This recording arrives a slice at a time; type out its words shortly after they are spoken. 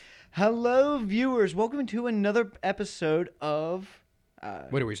Hello, viewers. Welcome to another episode of.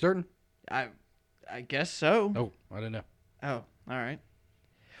 Wait, are we starting? I guess so. Oh, I didn't know. Oh, all right.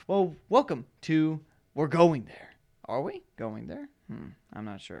 Well, welcome to. We're going there. Are we going there? I'm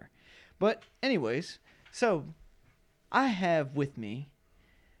not sure. But anyways, so I have with me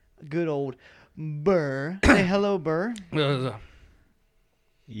good old Burr. Say hello, Burr.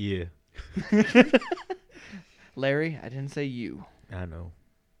 Yeah, Larry, I didn't say you. I know.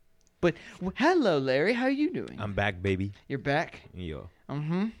 But hello, Larry. How are you doing? I'm back, baby. You're back. Yeah.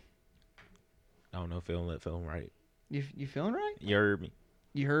 Mm-hmm. I don't know if feeling right. You feeling right? You heard me?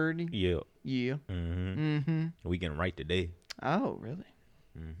 You heard? Yeah. Yeah. Mm-hmm. Mm-hmm. We getting right today. Oh, really?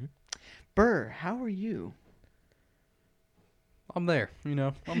 Mm-hmm. Burr, how are you? I'm there.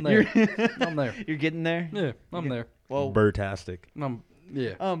 I'm there. I'm there. You're getting there? Yeah, I'm there. Well, Burtastic.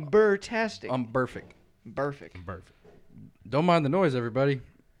 Yeah. Burr-tastic. I'm perfect. Perfect. Perfect. Don't mind the noise, everybody.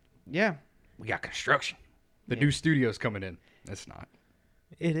 Yeah. We got construction. The Yeah. new studio's coming in. It's not.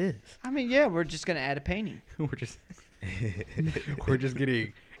 It is. I mean, yeah, we're just going to add a painting. we're just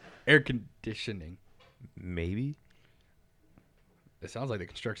getting air conditioning. Maybe. It sounds like the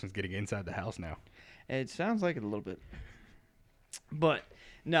construction's getting inside the house now. It sounds like it a little bit. But,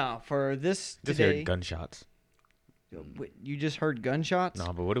 no, for this Just today... heard gunshots. Wait, you just heard gunshots?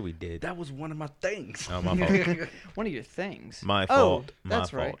 No, but what did we did? That was one of my things. Oh, my fault. One of your things. My Oh, fault.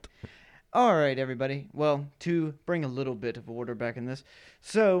 that's My right. fault. All right, everybody. Well, to bring a little bit of order back in this.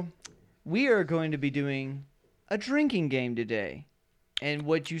 So, we are going to be doing a drinking game today. And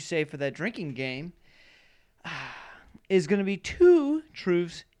what you say for that drinking game is going to be 2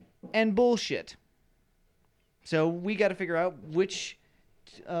 truths and bullshit. So, we got to figure out which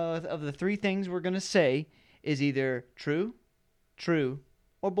of the 3 things we're going to say is either true,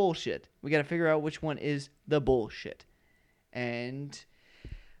 or bullshit. We got to figure out which one is the bullshit. And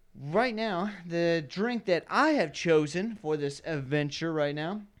right now, the drink that I have chosen for this adventure right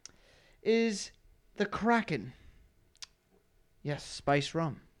now is the Kraken. Yes, spice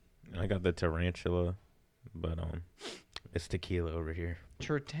rum. I got the tarantula, but it's tequila over here.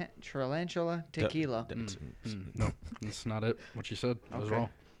 Tarantula tequila. No, that's not it. What you said I was Okay. wrong.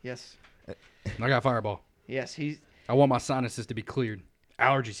 Yes. I got Fireball. Yes, I want my sinuses to be cleared.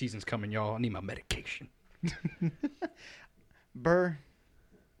 Allergy season's coming, y'all. I need my medication. Burr.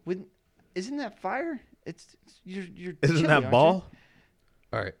 Isn't that fire? You're Isn't chilly, that aren't ball?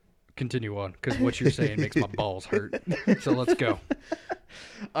 All right, continue on, because what you're saying makes my balls hurt. So let's go. you?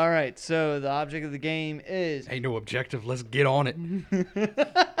 All right, so the object of the game is... Ain't no objective. Let's get on it.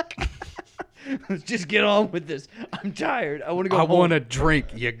 Let's just get on with this. I'm tired. I want to go I home. want a drink,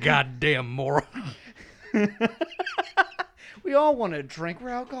 you goddamn moron. We all want to drink. We're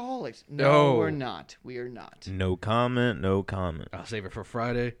alcoholics. No, No. we're not. We are not. No comment. No comment. I'll save it for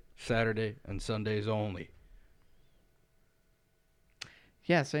Friday, Saturday, and Sundays only.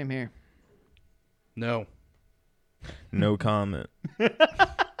 Yeah, same here. No. No comment.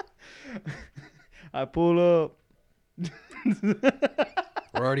 I pull up. We're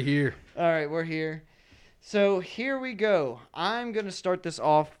already here. All right, we're here. So here we go. I'm going to start this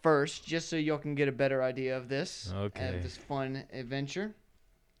off first just so y'all can get a better idea of this. Okay. Of this fun adventure.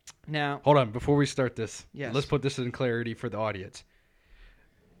 Now, Hold on, before we start this, Yes. let's put this in clarity for the audience.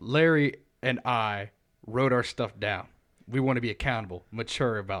 Larry and I wrote our stuff down. We want to be accountable,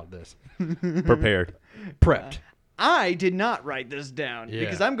 mature about this. Prepared. Prepped. I did not write this down Yeah.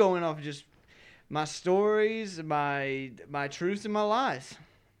 because I'm going off just my stories, my truths, and my lies.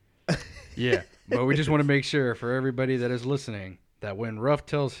 Yeah, but we just want to make sure for everybody that is listening that when Ruff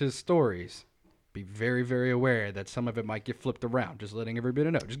tells his stories, be very, very aware that some of it might get flipped around. Just letting everybody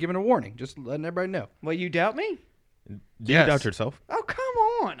know. Just giving a warning. Just letting everybody know. Well, you doubt me? Do Yes. you doubt yourself? Oh,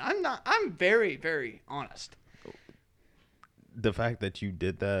 come on. I'm not. I'm very, very honest. The fact that you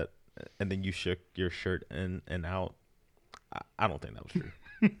did that and then you shook your shirt in and out, I don't think that was true.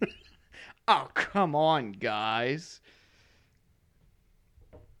 Oh, come on, guys.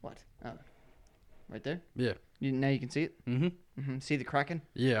 What? Oh, right there? Yeah. Now you can see it? Mm-hmm. See the Kraken?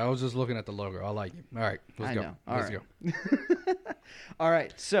 Yeah, I was just looking at the logo. I like it. All right, let's I go. know. All Let's right. go. All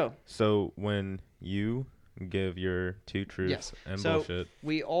right, so So when you give your 2 truths Yes. and So- bullshit,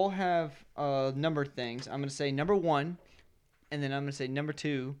 we all have number things. I'm going to say number 1, and then I'm going to say number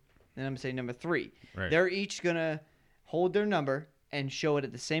 2, then I'm going to say number 3. right? They're each going to hold their number and show it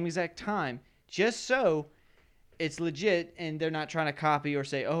at the same exact time, just so it's legit and they're not trying to copy or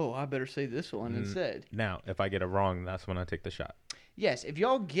say, oh, I better say this one instead. Now, if I get it wrong, that's when I take the shot. Yes, if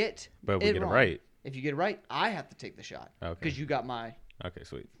y'all get But if we it get wrong, it right, if you get it right, I have to take the shot Okay. because you got my Okay,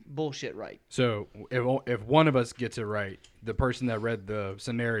 sweet. bullshit right. So if one of us gets it right, the person that read the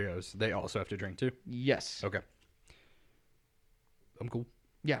scenarios, they also have to drink too. Yes. Okay. I'm cool.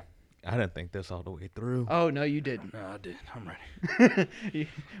 Yeah. I didn't think this all the way through. Oh no, you didn't. No, I did. I'm ready.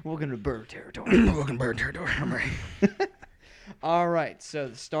 Welcome to bird territory. Welcome bird territory. I'm ready. All right. So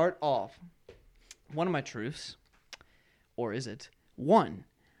to start off, one of my truths, or is it? 1,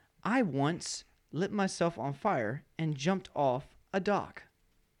 I once lit myself on fire and jumped off a dock.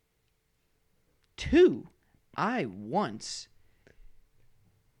 2, I once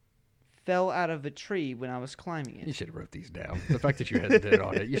fell out of a tree when I was climbing You it. should have wrote these down. The fact that you hesitated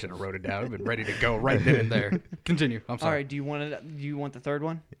on it, you should have wrote it down. I've been ready to go right then and there. Continue. I'm All sorry. right. Do you want the third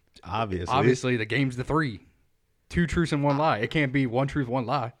one? Obviously. Obviously, the game's the 3. 2 truths and 1 lie. It can't be 1 truth, 1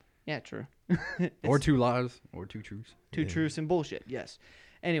 lie. Yeah, true. Or It's 2 lies. Or 2 truths. two truths and bullshit. Yes.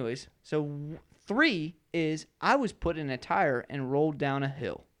 Anyways, so 3 is I was put in a tire and rolled down a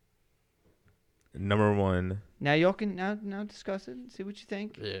hill. Number 1. Now y'all can now discuss it and see what you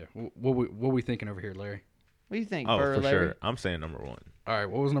think. Yeah. What we thinking over here, Larry? What do you think, Oh, Burr, for Larry? sure. I'm saying number 1. All right.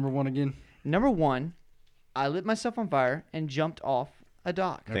 What was number 1 again? Number 1, I lit myself on fire and jumped off a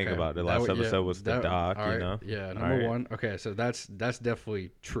dock. Think Okay. about it. That Last would- yeah, episode was the that- dock, all you right, know? Yeah, All number right. 1. Okay, so that's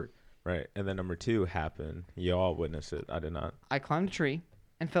definitely true. Right. And then number 2 happened. You all witnessed it. I did not. I climbed a tree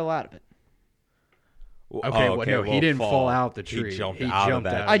and fell out of it. Okay, well, no, he didn't fall out the tree. He jumped He out jumped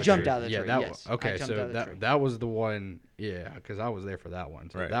of that. out of I the jumped tree. out of the Yeah, tree, that yes. I okay, jumped out so of the tree. that was the one. Yeah, because I was there for that one.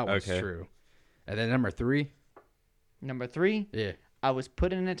 So Right, that was okay. true. And then number 3. Number 3, Yeah, I was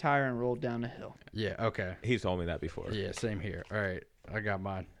put in a tire and rolled down a hill. yeah, okay, He's told me that before. yeah, same here. All right, I got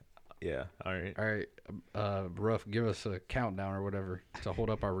mine. Yeah. All right. All right, Ruff, give us a countdown or whatever to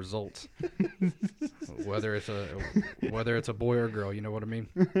hold up our results. whether it's a boy or girl, you know what I mean.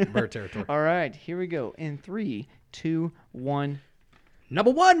 Bird territory. All right, here we go. In 3, 2, 1.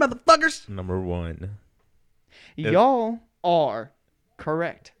 Number 1, motherfuckers. Number 1. If- Y'all are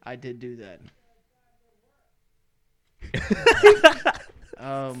correct. I did do that.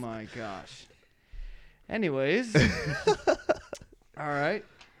 Oh my gosh. Anyways. All right.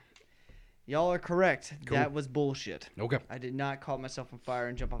 Y'all are correct. Cool. That was bullshit. Okay. I did not call myself on fire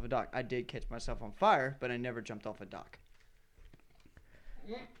and jump off a dock. I did catch myself on fire, but I never jumped off a dock.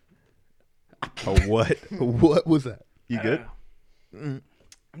 Oh, what? What was that? You good? I'm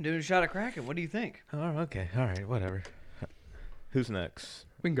doing a shot of Kraken. What do you think? Oh, okay. All right. Whatever. Who's next?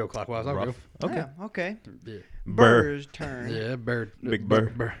 We can go clockwise. I'll Ruff. Okay. Yeah, okay. go. Yeah. Burr. Burr's turn. Yeah, bird. Big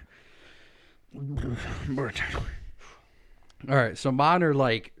Burr. Bird. All right, so mine are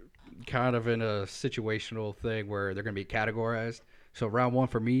like kind of in a situational thing where they're going to be categorized. So round 1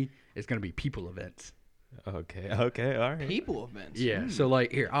 for me is going to be people events. Okay. Okay. All right. People events. Yeah. So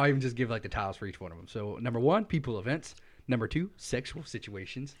like here, I'll even just give like the titles for each one of them. So number 1, people events. Number 2, sexual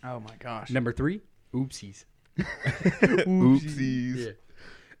situations. Oh my gosh. Number 3, oopsies. Oopsies.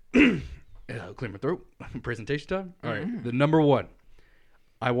 Yeah. Clear my throat. Presentation time. All right. The number 1.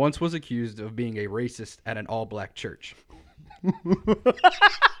 I once was accused of being a racist at an all-black church.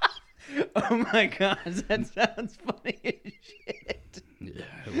 Oh my gosh, that sounds funny as shit.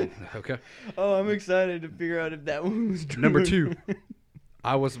 Yeah. Okay. Oh, I'm excited to figure out if that one was true. Number 2.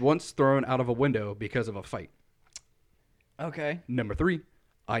 I was once thrown out of a window because of a fight. Okay. Number 3.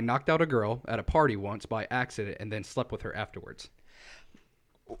 I knocked out a girl at a party once by accident and then slept with her afterwards.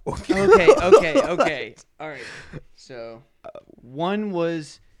 Okay. All right. So, one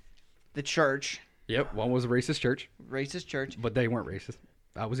was the church, Yep. One was a racist church, racist church. but they weren't racist.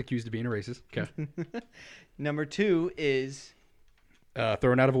 I was accused of being a racist. Okay. Number 2 is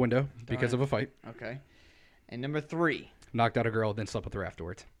Thrown out of a window because of a fight. okay, and number 3. Knocked out a girl, then slept with her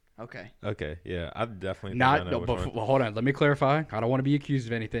afterwards. Okay. Okay. Yeah. I definitely think Not, I know no, which but one. well, hold on. Let me clarify. I don't want to be accused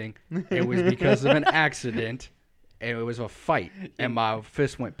of anything. It was because of an accident, and it was a fight, and my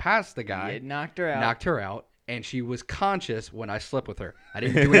fist went past the guy, It knocked her out. knocked her out, and she was conscious when I slept with her. I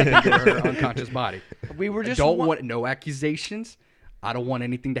didn't do anything to her unconscious body. We were just Don't want no accusations. I don't want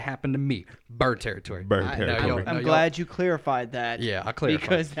anything to happen to me. Bird territory. Bird I, territory. I'm y'all- glad you clarified that. Yeah, I clarified.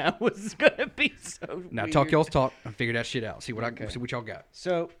 Because that was gonna be so. Now weird. talk y'all's talk and figure that shit out. See what Okay. see what y'all got.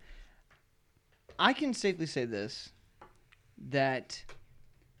 So, I can safely say this: that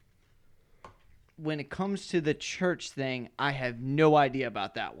when it comes to the church thing, I have no idea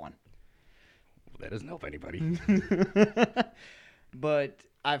about that one. That doesn't help anybody. But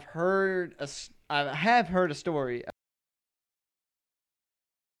I have heard a story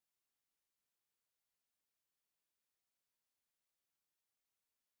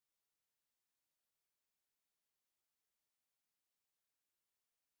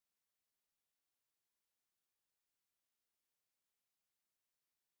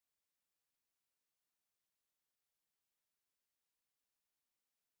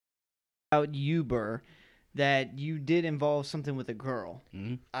about you, Burr, that you did involve something with a girl.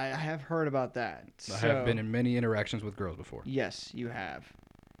 Mhm. I have heard about that. I have been in many interactions with girls before. Yes, you have.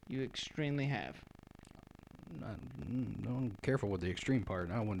 You extremely have. I'm careful with the extreme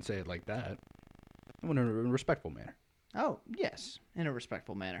part. I wouldn't say it like that. I went in a respectful manner. Oh, yes, in a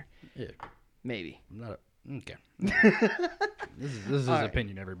respectful manner. Yeah. Maybe. I'm not okay. This is his All right.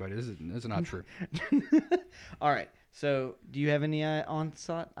 opinion, everybody. This is not true. All right. So, do you have any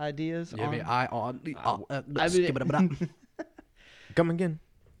on-thought ideas? Yeah, I mean, I Come again.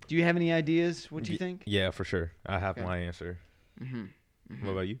 Do you have any ideas? What do you think? Yeah, for sure. I have Okay. my answer.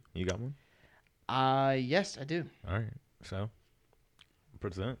 What about you? You got one? Yes, I do. All right. So,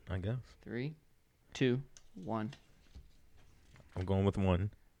 present, I guess. 3, 2, 1. I'm going with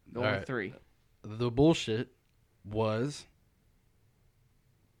one. Going All with right. 3. The bullshit was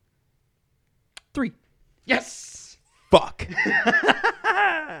 3. Yes. Fuck.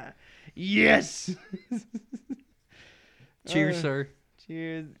 Yes. Cheers, sir.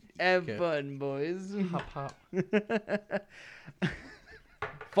 Cheers. Have Okay. fun, boys. Hop, hop.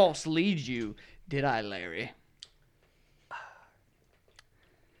 False lead you, did I, Larry?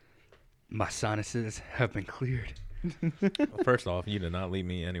 My sinuses have been cleared. First off, you did not lead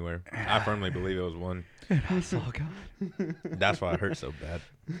me anywhere. I firmly believe it was one. I saw God. That's why it hurt so bad.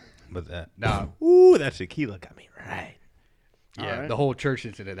 But that, Nah. ooh, that tequila got me right. Yeah, Alright. the whole church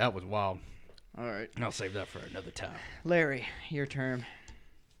incident, that was wild. All right. I'll save that for another time. Larry, your term.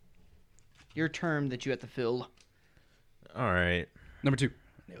 Your term that you have to fill. All right. Number 2.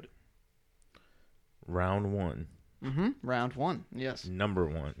 Nailed it. Round one. Round 1. Yes. Number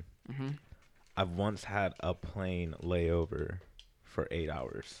one. I've once had a plane layover for 8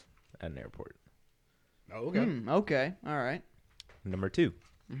 hours at an airport. Oh, okay. Okay. All right. Number 2.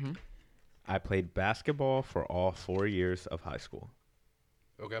 I played basketball for all 4 years of high school.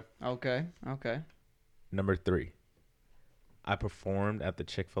 Okay. Okay. Okay. Number 3. I performed at the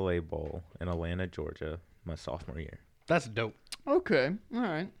Chick-fil-A Bowl in Atlanta, Georgia, my sophomore year. That's dope. Okay. All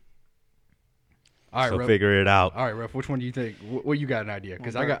right. All right, So Ruff. figure it out. All right, Ruff. Which one do you think? What you got an idea?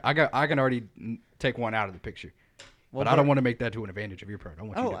 Because Well, I can already take one out of the picture. Well, But I don't want to make that to an advantage of your part. I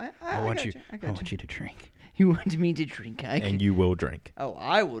want you. Oh, to, I want got you. you. I I got want you to drink. You want me to drink? And you will drink. Oh,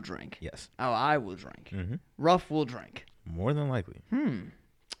 I will drink. Yes. Oh, I will drink. Mm-hmm. Ruff will drink. More than likely.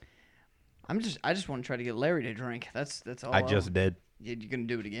 I just want to try to get Larry to drink. That's all. I just did. You're gonna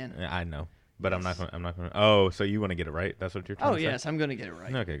do it again. I know. But I'm not going to. Oh, so you want to get it right? That's what you're trying Oh to yes, I'm gonna get it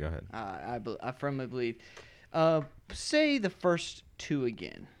right. say? Okay, go ahead. I firmly believe. Say the first 2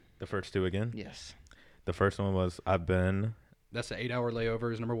 again. The first 2 again? Yes. The first one was I've been. That's the 8-hour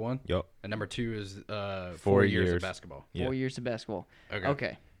layover is number 1. Yup. And number 2 is 4 4 years years. of basketball. Yeah. 4 years of basketball. Okay.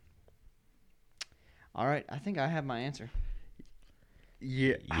 Okay. All right. I think I have my answer.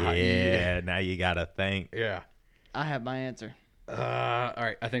 Yeah. Yeah, now you got to think. Yeah. I have my answer. All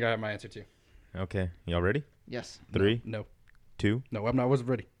right. I think I have my answer too. Okay. Y'all ready? Yes. 3, No. 2, No, I wasn't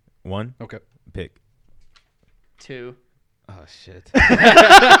ready. 1. Okay. Pick. 2. Oh, shit.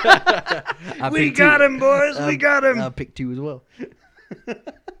 We got him, boys. We got him. I picked 2 as well.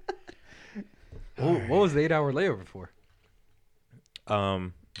 What was the 8-hour layover for?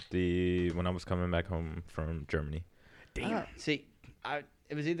 When I was coming back home from Germany. See, I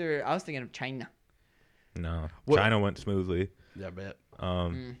was thinking of China. No. What- China went smoothly. Yeah, I bet.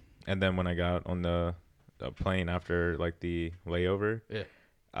 And then when I got on the plane after like the layover,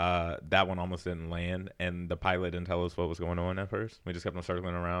 that one almost didn't land, and the pilot didn't tell us what was going on at first. We just kept on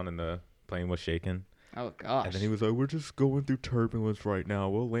circling around, and the plane was shaking. Oh gosh. And then he was like, "We're just going through turbulence right now.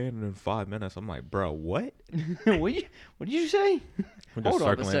 We'll land in 5 minutes." I'm like, "Bro, what?" what did you say? We're just Hold on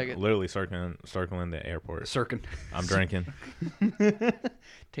a circling, second. literally circling the airport. Circin. I'm drinking.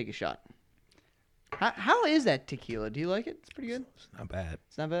 Take a shot. How is that tequila? Do you like it? It's pretty good. It's not bad.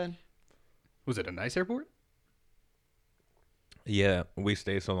 It's not bad. Was it a nice airport? Yeah, we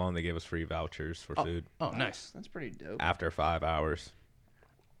stayed so long they gave us free vouchers for food Oh, nice. That's pretty dope. after 5 hours.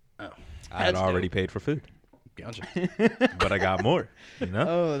 Oh, I had That's already dope. paid for food, gotcha. but I got more. You know.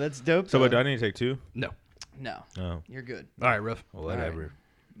 Oh, that's dope. So, what though. do I need to take 2? No. No, Oh, you're good. All right, Ruff. well, whatever.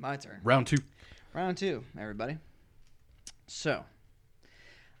 My turn. Round 2. Round 2, everybody. So,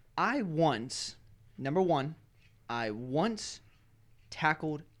 number 1, I once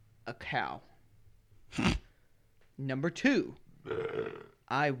tackled a cow. Number 2,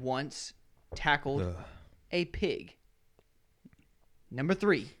 I once tackled Ugh. a pig. Number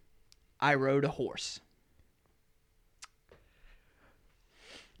 3, I rode a horse.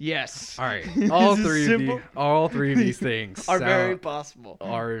 Yes. All right. All Is it three simple? all 3 of these things Are very sound- possible.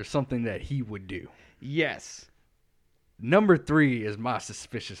 are something that he would do. Yes. Number 3 is my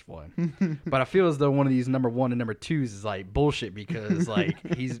suspicious one. But I feel as though one of these number 1 and number 2s is like bullshit because like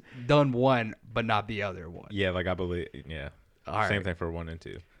he's done one but not the other one. Yeah, like I believe. Yeah. All Same right. thing for 1 and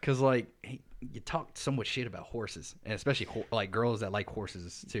 2. Because like you talk so much shit about horses, and especially like girls that like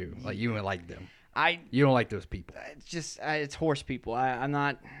horses too. Like you don't like them. You don't like those people. It's just it's horse people. I'm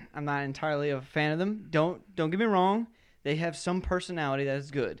not entirely a fan of them. Don't get me wrong. They have some personality that is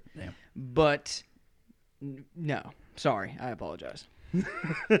good. Yeah. But no, sorry, I apologize.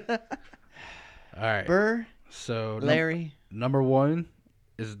 All right. Burr, So Larry. number 1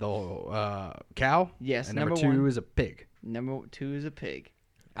 is the cow. Yes, And number number 2 one. is a pig. Number 2 is a pig.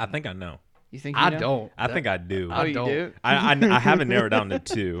 I think I know. You think you I know? don't. I think I do. Oh, you don't. do? I haven't narrowed down to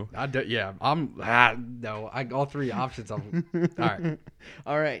 2. I do. Yeah. No. All 3 options. All right.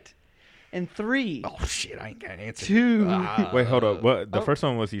 All right. And 3. Oh shit! I ain't got an answer. 2. Wait, hold up. What? The oh. first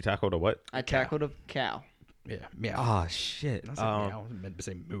one was you tackled a what? I tackled a cow. Yeah. Yeah. Oh shit. I said meow. I meant to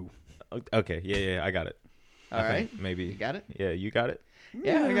say moo. Okay. Yeah. I got it. All I right. think maybe. You got it? Yeah, you got it.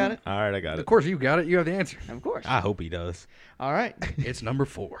 Yeah, I got it. All right, I got Of it. course, you got it. You have the answer. Of course. I hope he does. All right. It's number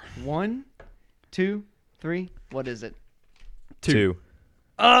 4. 1, 2, 3. What is it? 2.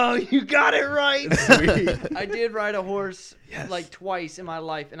 Oh, you got it right. Sweet. I did ride a horse like twice in my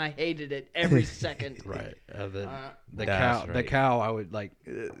life, and I hated it every second. Right. The That's cow. The right. cow. I would like.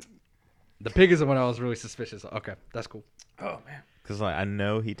 The pig is the one I was really suspicious of. Okay, that's cool. Oh man. Because like I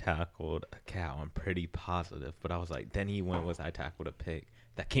know he tackled a cow. I'm pretty positive, but I was like, then he went with I tackled a pig.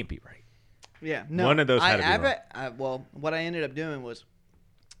 That can't be right. Yeah. No. One of those had to be wrong. Well, what I ended up doing was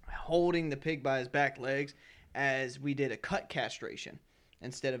holding the pig by his back legs as we did a cut castration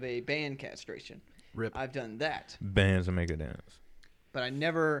instead of a band castration. Rip. I've done that, Bands and make a dance. but I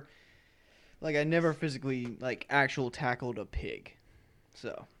never physically actual tackled a pig.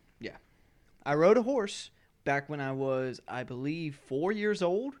 So yeah, I rode a horse back when I was, I believe, 4 years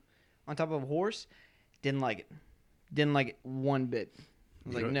old on top of a horse. Didn't like it. Didn't like it one bit. I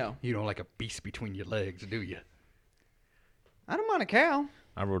was like, no. You don't like a beast between your legs, do you? I don't mind a cow.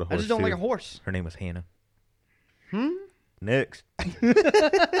 I rode a horse. I just don't too. like a horse. Her name was Hannah. Hmm? Next.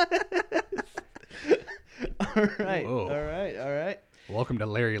 All right. Whoa. All right. All right. Welcome to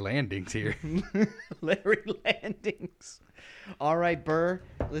Larry Landings here. Larry Landings. All right, Burr.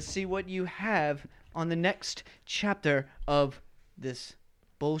 Let's see what you have on the next chapter of this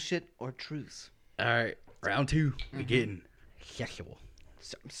bullshit or truth. All right, round 2. We getting sexual.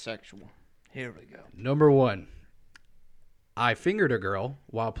 Something sexual. Here we go. Number 1. I fingered a girl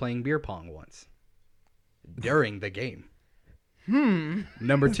while playing beer pong once. During the game.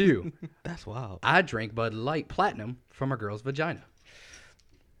 Number 2. That's wild. I drank Bud Light Platinum from a girl's vagina.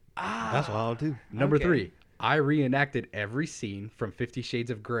 That's wild too. Number Okay. 3. I reenacted every scene from 50 Shades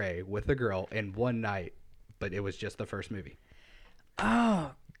of Grey with a girl in one night, but it was just the first movie.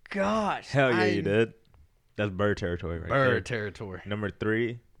 Oh, gosh. Hell yeah, you did. That's bird territory right there. Bird territory. Number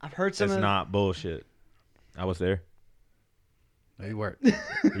 3. I've heard some It's of not bullshit. I was there. No, you weren't.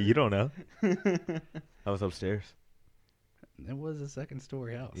 You don't know. I was upstairs. It was a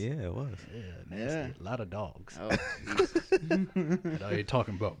second-story house. Yeah, it was. Yeah, nasty. Yeah. A lot of dogs. Oh, Jesus. And I ain't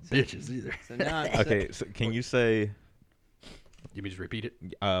talking about bitches either. So now Okay, so can you say? You mean just repeat it?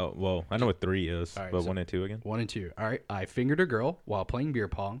 Well, I know what 3 is, All right, but so- 1 and 2 again. 1 and 2. All right. I fingered a girl while playing beer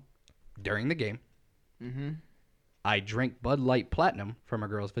pong during the game. Mm-hmm. I drank Bud Light Platinum from a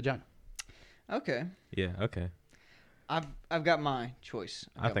girl's vagina. Okay. Yeah. Okay. I've got my choice.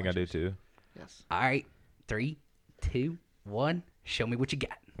 I think I do too. Yes. All right. 3, 2, 1. Show me what you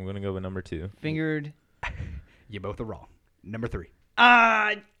got. I'm gonna go with number 2. Fingered. You both are wrong. Number 3.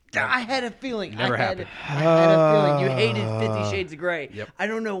 I had a feeling. Never happened. I had a feeling you hated 50 Shades of Grey. Yep. I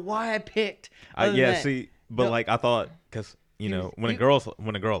don't know why I picked. other than Yeah. that. See, but No. like I thought, because you know, when a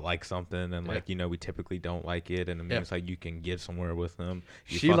girl likes something, and Yeah. like we typically don't like it, and it Yeah. means like you can get somewhere with them.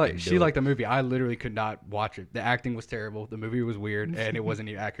 She liked the movie. I literally could not watch it. The acting was terrible. The movie was weird, and it wasn't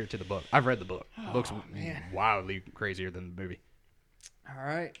even accurate to the book. I've read the book. The book's man. wildly crazier than the movie. All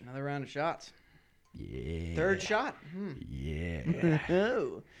right, another round of shots. Yeah. Third shot. Yeah.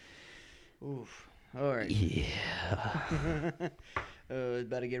 Oh. Oof. All right. Yeah. It's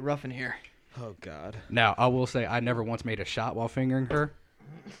about to get rough in here. Oh God. Now, I will say I never once made a shot while fingering her.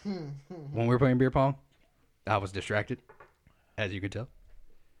 When we were playing beer pong, I was distracted, as you could tell.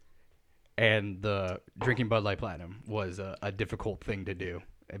 And the drinking Bud Light Platinum was a difficult thing to do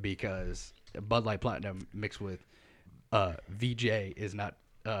because Bud Light Platinum mixed with VJ is not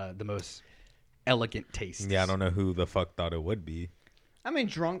the most elegant taste. Yeah, I don't know who the fuck thought it would be. I mean,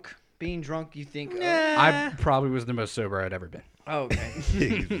 being drunk, you think, I probably was the most sober I'd ever been. Oh,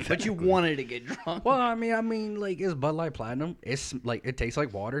 okay. But you wanted to get drunk. Well, I mean, like it's Bud Light Platinum. It's like it tastes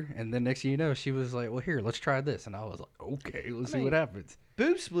like water, and then next thing you know, she was like, "Well, here, let's try this," and I was like, "Okay, let's see what happens."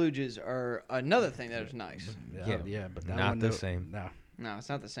 Boob splooges are another thing that is nice. Yeah, but that not one, the same. No. No, it's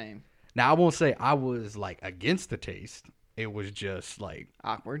not the same. Now I won't say I was like against the taste. It was just like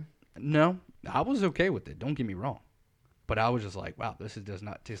Awkward. no, I was okay with it. Don't get me wrong, but I was just like, wow, does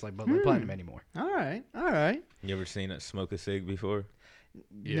not taste like Bud Light Platinum anymore. All right. You ever seen it smoke a cig before?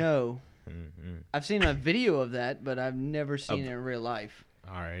 Yeah. No. Mm-hmm. I've seen a video of that, but I've never seen it in real life.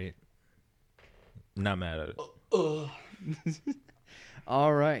 All right. Not mad at it.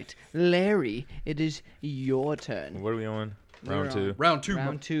 All right. Larry, it is your turn. What are we on? We're Round two. on Round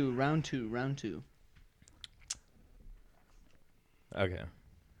two. Round two. Okay.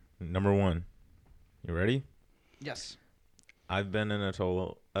 Number one. You ready? Yes. I've been in a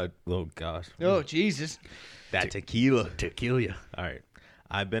total. Oh gosh. Oh, Jesus. That tequila. Tequila. All right.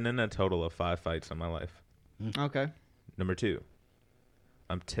 I've been in a total of 5 fights in my life. Okay. Number two.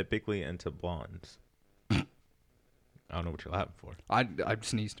 I'm typically into blondes. I don't know what you're laughing for. I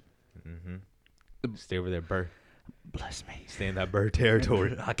sneezed. Mm-hmm. Stay over there, Burr. Bless me. Stay in that Burr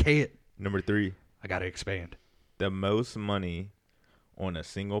territory. I can't. Number three. I gotta expand. The most money on a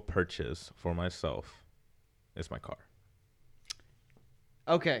single purchase for myself is my car.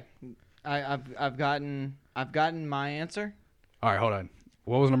 Okay. I've gotten my answer. All right, hold on.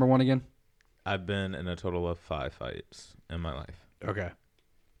 What was number one again? I've been in a total of 5 fights in my life. Okay.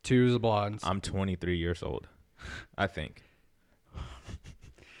 2 is the blondes. I'm 23 years old, I think.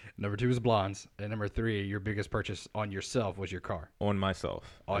 Number 2 is blondes, and number 3, your biggest purchase on yourself was your car. On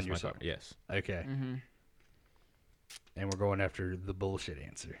myself. On That's my yourself. car, yes. Okay. Mm-hmm. And we're going after the bullshit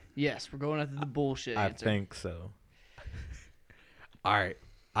answer. Yes, we're going after the bullshit I answer. think so. All right.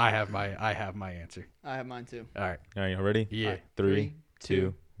 I have my answer. I have mine too. All right. Are you ready? Yeah. All right. 3,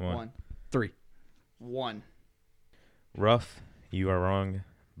 2, 1. 1. 3. 1. Ruff, you are wrong,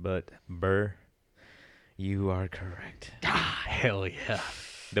 but Burr, you are correct. Ah, hell yeah.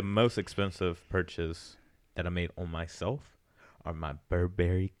 The most expensive purchase that I made on myself are my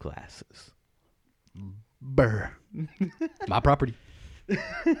Burberry glasses. Burr. My property.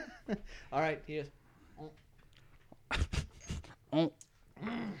 All right, here's.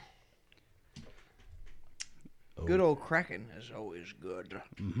 Good old Kraken is always good.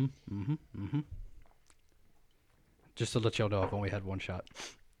 Just to let y'all know, I've only had one shot.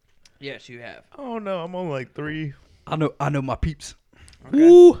 Yes, you have. Oh no, I'm on like 3. I know my peeps. Okay.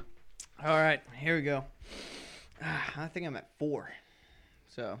 Woo! All right, here we go. I think I'm at 4.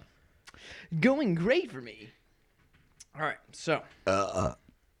 So, going great for me. All right, so.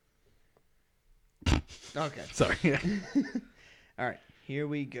 Okay. Sorry. All right, here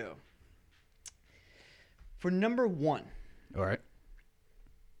we go. For number 1, All right.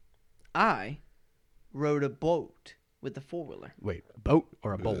 I rode a boat with a 4-wheeler. Wait, a boat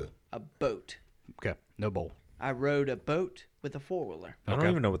or a bowl? A boat. Okay, no bowl. I rode a boat with a 4-wheeler. I don't Okay.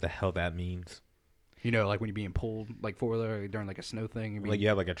 even know what the hell that means. You know, like when you're being pulled, like four-wheeler during like a snow thing. You're being, Like you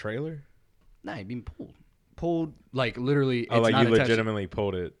have like a trailer? Nah, you're being pulled. Pulled. Like literally. Oh, it's like not you attached- legitimately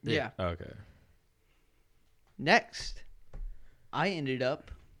pulled it. Yeah. Okay. Next, I ended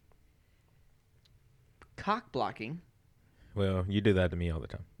up cock blocking. Well, you do that to me all the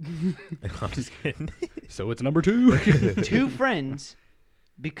time. I'm just kidding. So it's number 2. 2 friends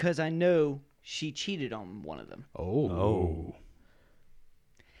because I know she cheated on one of them. Oh.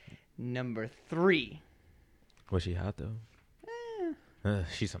 Number 3. Was she hot though?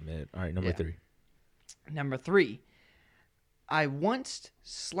 She's a mid. All right, number Yeah. 3. Number 3. I once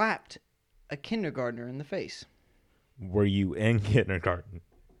slapped a kindergartner in the face. Were you in kindergarten?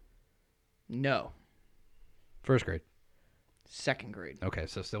 No. First grade. 2nd grade. Okay,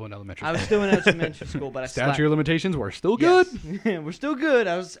 so still in elementary. I was still in elementary school, but I slapped. Statute of limitations were still good. Yes. We're still good.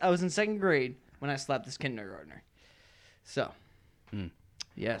 I was in 2nd grade when I slapped this kindergartner. So,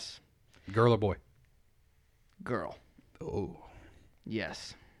 yes, Girl or boy? girl. Oh.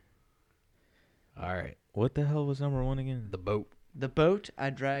 Yes. All right. What the hell was number 1 again? The boat. The boat I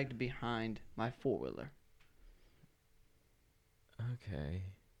dragged behind my 4-wheeler. Okay.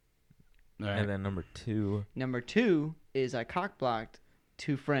 All right. And then number 2. Number 2 is I cock blocked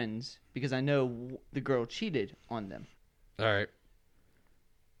 2 friends because I know the girl cheated on them. All right.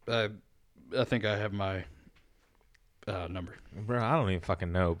 I think I have my number. Bro, I don't even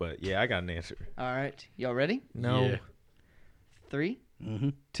fucking know, but yeah, I got an answer. All right, y'all ready? No. Yeah. 3, Mm-hmm.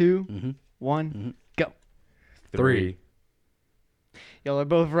 2, Mm-hmm. 1, go. 3. Y'all are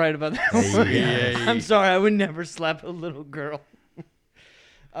both right about that Hey, one. yeah. I'm sorry, I would never slap a little girl.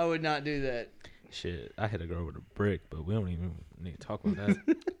 I would not do that. Shit, I hit a girl with a brick, but we don't even need to talk about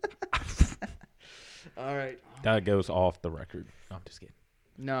that. All right. That goes off the record. No, I'm just kidding.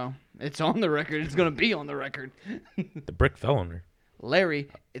 No, it's on the record. It's gonna be on the record. The brick fell on her. Larry,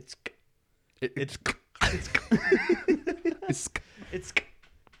 it's It's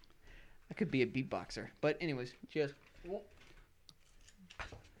I could be a beatboxer, but anyways, cheers.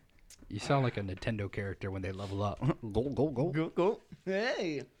 You sound like a Nintendo character when they level up. Go, go, go. Go.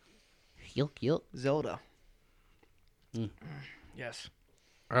 Hey, Yuck. Zelda. Yes.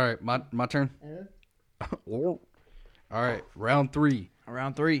 All right, my turn. All right, round 3.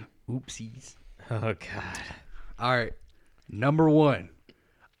 Round 3. Oopsies. oh god. All right, number 1.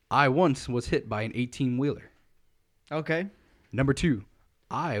 I once was hit by an 18-wheeler. Okay. Number 2.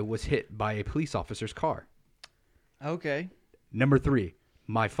 I was hit by a police officer's car. Okay. Number 3.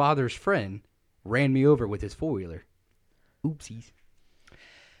 My father's friend ran me over with his 4-wheeler. Oopsies.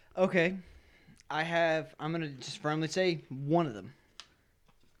 Okay. I'm gonna just firmly say one of them.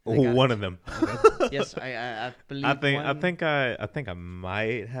 One of them. Yes, I believe. I think I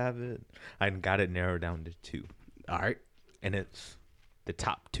might have it. I got it narrowed down to 2. All right. And it's the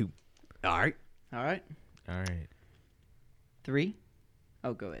top 2. All right. All right. 3.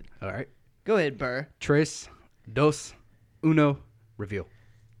 Oh, go ahead. All right. Go ahead, Burr. Tres, dos, uno, reveal.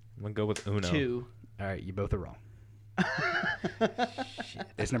 I'm gonna go with Uno. 2. All right, you both are wrong. Shit.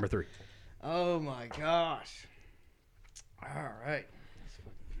 It's number 3. Oh my gosh. All right.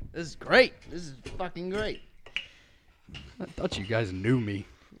 This is great. This is fucking great. I thought you guys knew me.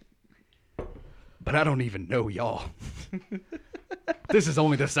 But I don't even know y'all. This is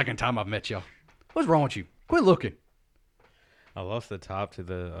only the second time I've met y'all. What's wrong with you? Quit looking. I lost the top to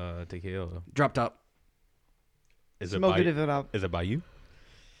the tequila. Drop top. Is Smoke it it if it up. Is it by you?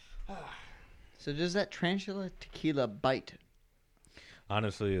 So does that tarantula tequila bite?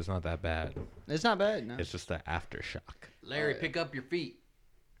 Honestly, it's not that bad. It's not bad, no. It's just the aftershock. Larry, pick up your feet.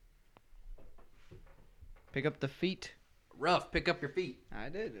 Pick up the feet. Rough, pick up your feet. I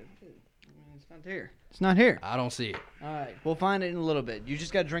did. It's not here. It's not here. I don't see it. All right. We'll find it in a little bit. You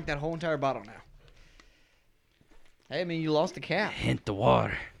just got to drink that whole entire bottle now. Hey, I mean, you lost the cap. Hint the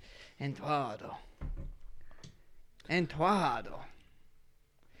water. Entuado.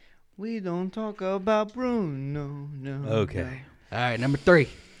 We don't talk about Bruno. No. Okay. All right, number 3.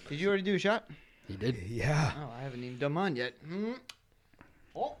 Did you already do a shot? He did. Yeah. Oh, I haven't even done mine yet.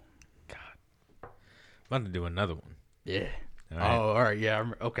 Oh. God. I'm about to do another one. Yeah. All right. Oh, all right. Yeah.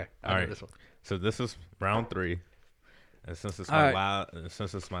 Okay. All right. This one. So this is round 3. And since it's All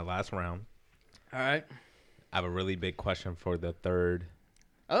my last round, All right. I have a really big question for the third.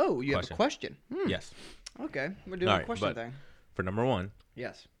 Oh, you have a question. Yes. Okay. We're doing All a right, question but- thing. For number 1,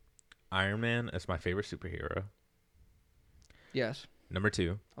 Yes. Iron Man is my favorite superhero. Yes. Number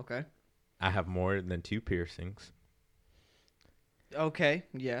 2, Okay. I have more than 2 piercings. Okay.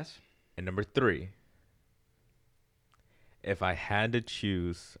 Yes. And number 3, if I had to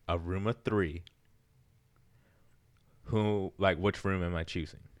choose a room of 3, which room am I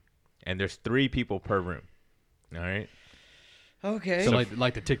choosing? And there's 3 people per room. All right? Okay. So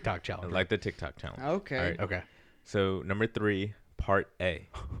like the TikTok challenge. Like the TikTok challenge. Okay. All right. Okay. So number 3, part A.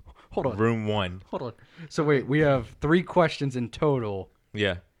 Hold on. Room 1. Hold on. So wait, we have 3 questions in total,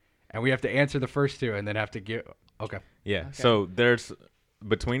 Yeah. and we have to answer the first 2, and then have to give. Okay. Yeah. Okay. So there's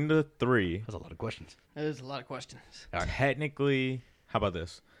between the 3, That's a lot of questions. There's a lot of questions. technically, how about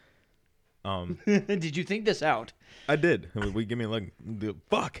this? Did you think this out? I did. We give me like the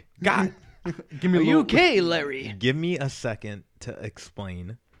fuck. God. Give me Are a you little. okay, Larry? Give me a second to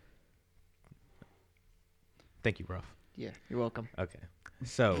explain. Thank you, Ruff. Yeah, you're welcome. Okay.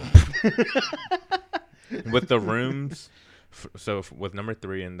 So, with the rooms, with number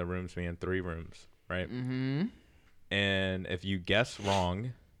 3 and the rooms being 3 rooms, right? Mm-hmm. And if you guess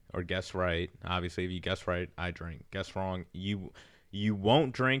wrong or guess right, obviously, if you guess right, I drink. Guess wrong, you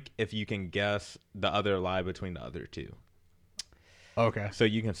won't drink if you can guess the other lie between the other 2. Okay. So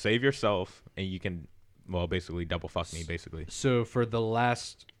you can save yourself, and you can, well, basically double fuck me, basically. So for the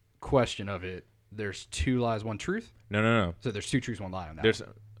last question of it, there's 2 lies, 1 truth. No. So there's 2 truths, 1 lie on that. There's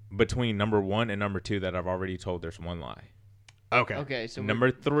between number 1 and number 2 that I've already told. There's 1 lie. Okay. Okay, so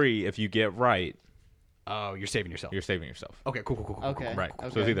Number 3, if you get right, Oh, you're saving yourself. you're saving yourself. Okay. Cool. Okay. Right. So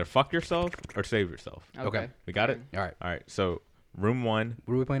Okay. it's either fuck yourself or save yourself. Okay. We got it? All right. All right. So room 1,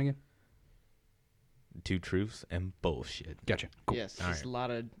 What are we playing again? 2 truths and bullshit. Gotcha. Cool. Yes, All there's right. a lot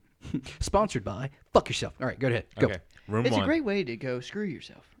of. Sponsored by Fuck Yourself. All right. Go ahead. Go. Okay. Room It's 1. a great way to go screw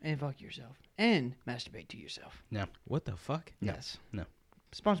yourself and fuck yourself and masturbate to yourself. No. What the fuck? No. Yes. No.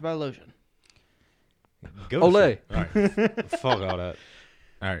 Sponsored by lotion. Go Olay. All right. Fuck all that.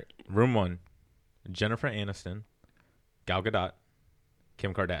 All right. Room 1. Jennifer Aniston, Gal Gadot,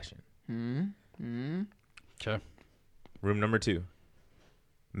 Kim Kardashian. Okay. Room number 2,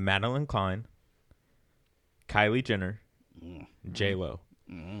 Madeline Klein, Kylie Jenner, J-Lo.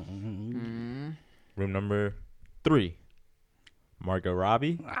 Room number 3, Margot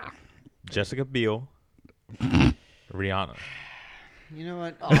Robbie, Jessica Biel, Rihanna. You know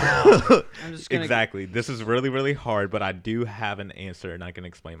what? Oh, I'm just gonna. Exactly. This is really, really hard, but I do have an answer, and I can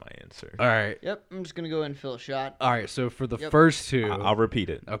explain my answer. All right. Yep, I'm just gonna go ahead and fill a shot. All right. So for the first two, I'll repeat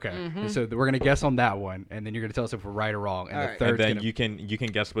it. okay. So we're gonna guess on that one, and then you're gonna tell us if we're right or wrong. And All the right. third, And then you can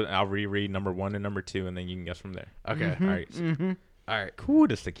guess what I'll reread number 1 and number 2, and then you can guess from there. Okay. All right. All right. Cool,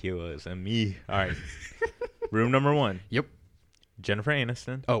 this tequila is and me. All right. Room number 1, Yep. Jennifer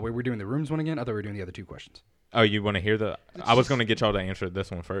Aniston. Oh, wait, we're doing the rooms one again. I thought we were doing the other two questions. Oh, you want to hear the? I was going to get y'all to answer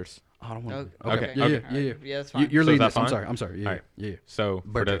this one first. Oh, I don't want to. Okay. Yeah, Okay. yeah. Yeah, that's fine. You're So is leading that this. fine? I'm sorry. Yeah, All right. yeah. So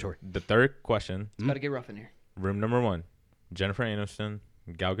Bird for territory. the third question, It's about to get rough in here. room number 1, Jennifer Aniston,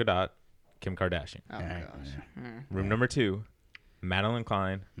 Gal Gadot, Kim Kardashian. Oh Yeah, gosh. Room number 2, Madeline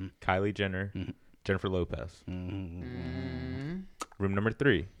Klein, Kylie Jenner, Jennifer Lopez. Mm. Room number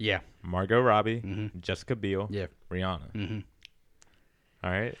 3, Yeah. Margot Robbie, Jessica Biel, Yeah. Rihanna. All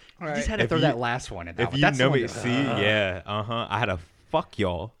right. All You just right. had to If throw you- that last one in. That If one. you That's the know one me, that- see, yeah, I had to fuck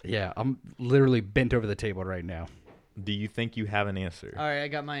y'all. Yeah, I'm literally bent over the table right now. Do you think you have an answer? All right, I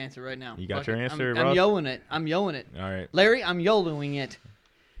got my answer right now. You got Fuck your it. answer, I'm Rob? yelling it. I'm yelling it. All right. Larry, I'm YOLOing it.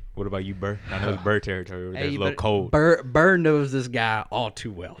 What about you, Burr? I know it's Burr territory. Over there. Hey, It's a little but- cold. Burr knows this guy all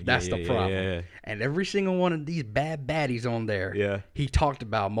too well. That's Yeah, the yeah, problem. yeah. And every single one of these bad baddies on there, Yeah. he talked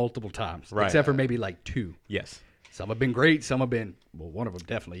about multiple times, Right. except for maybe like 2. Yes. Some have been great. Some have been, well, one of them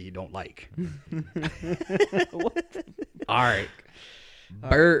definitely you don't like. All right.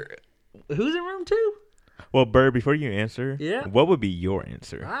 Burr, who's in room 2? Well, Burr, before you answer, Yeah. what would be your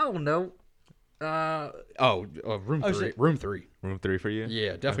answer? I don't know. Room 3. shit. Room 3. Room 3 for you?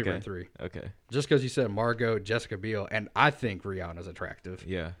 Yeah, definitely Okay. room 3. Okay. Just because you said Margot, Jessica Biel, and I think Rihanna's attractive,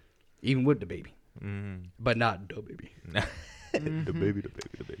 Yeah. even with the baby, Mm. but not the baby. The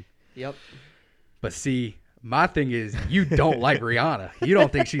baby. Yep. But see, my thing is, you don't like Rihanna. You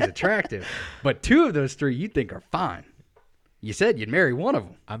don't think she's attractive. But 2 of those 3 you think are fine. You said you'd marry one of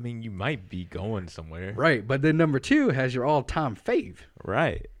them. I mean, you might be going somewhere. Right. But then number 2 has your all-time fave.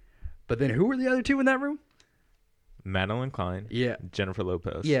 Right. But then who were the other 2 in that room? Madeline Klein. Yeah. Jennifer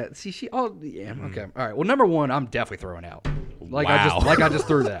Lopez. Yeah. See, okay. All right. Well, number 1, I'm definitely throwing out. Like Wow. I just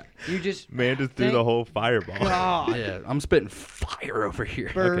threw that. You just Man just threw Thank the whole fireball. God. Yeah. I'm spitting fire over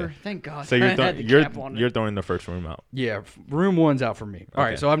here. Burr, Okay. thank God. So I you're had the you're cap on you're it. throwing the first room out. Yeah. Room 1's out for me. All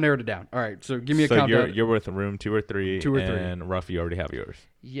right. Okay. So I've narrowed it down. All right. So give me a So countdown. you're with room 2 or 3. 2 or 3. And Ruff, you already have yours.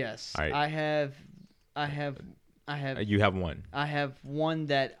 Yes. All right. I have You have one. I have one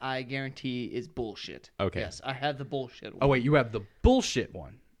that I guarantee is bullshit. Okay. Yes, I have the bullshit one. Oh wait, you have the bullshit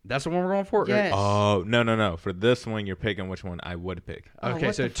one. That's the one we're going for? Or- Yes. Oh, no. For this one, you're picking which one I would pick. Oh, Okay,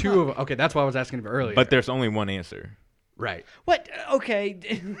 what so the 2 fuck? of them. Okay, that's why I was asking earlier. But there's only one answer. right. What? Okay.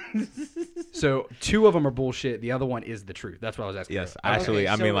 So 2 of them are bullshit. The other one is the truth. That's what I was asking. Yes, earlier. actually,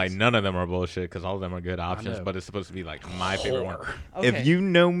 I so mean, like, it's- none of them are bullshit because all of them are good options, know. but it's supposed to be, like, my favorite one. Okay. If you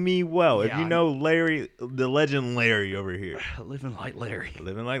know me well, if Yeah, you I know Larry, the legend Larry over here, Living like Larry.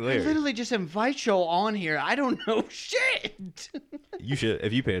 living like I Larry, literally just invite y'all on here. I don't know shit. you should,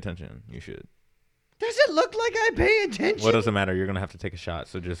 if you pay attention, you should. Does it look like I pay attention? What doesn't matter, you're going to have to take a shot,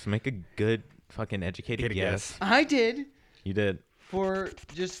 so just make a good fucking educated Get a guess. guess. I did You did. for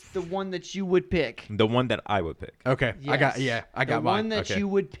just the one that you would pick. The one that I would pick. Okay, I got Yes. I got the mine. one that Okay. you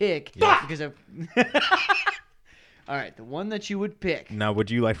would pick. Yes. Because of. All right, the one that you would pick. Now, would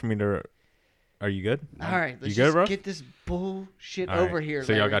you like for me to, are you good? All right, let's You good, just bro? get this bullshit All right, over here.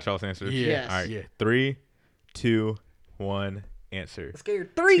 So y'all Larry. got y'all's answers? Yeah. Yes. All right. Yeah. 3, 2, 1, answer.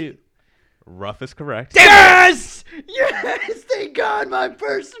 Scared 3. Two. Ruff is correct. Yes! Yes! Thank God, my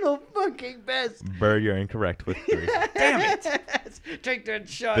personal fucking best. Burr, you're incorrect with 3. Damn it! Take that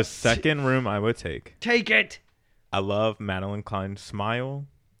shot. The second room I would take. Take it. I love Madeline Klein's smile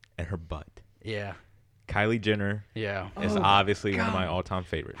and her butt. Yeah. Kylie Jenner Yeah. is Oh, obviously one of my God. all-time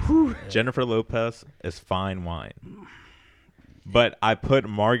favorites. Jennifer Lopez is fine wine. But I put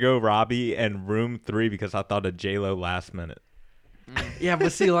Margot Robbie in room 3 because I thought of J-Lo last minute. Yeah,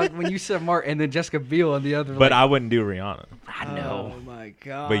 but see, like when you said Mark and then Jessica Biel and the other, But like, I wouldn't do Rihanna. I know, Oh my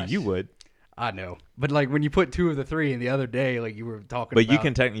God. But you would. I know. But like when you put 2 of the 3 and the other day, like you were talking. But about, you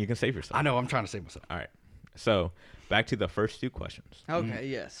can technically you can save yourself. I know. I'm trying to save myself. All right. So back to the first 2 questions. Okay.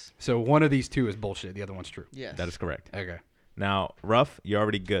 Yes. So one of these 2 is bullshit. The other one's true. Yes. That is correct. Okay. Now, Ruff, you're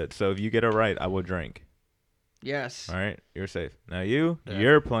already good. So if you get it right, I will drink. Yes. All right, you're safe. Now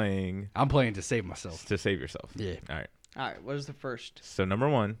you're playing I'm playing to save myself. to save yourself. Yeah. All right. All right. What is the first? So number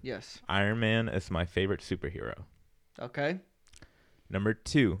 1, Yes. Iron Man is my favorite superhero. Okay. Number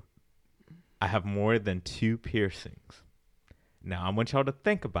 2, I have more than 2 piercings. Now I want y'all to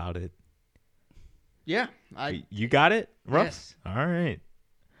think about it. Yeah. You got it, Ruff? Yes. All right.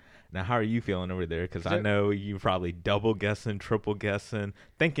 Now, how are you feeling over there? Because I know you probably double guessing, triple guessing,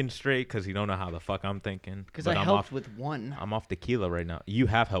 thinking straight because you don't know how the fuck I'm thinking. Because But I I'm helped off, with one. I'm off tequila right now. You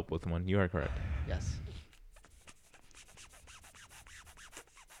have helped with one. You are correct. Yes.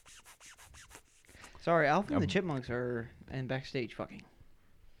 Sorry, Alvin and the Chipmunks are in backstage fucking.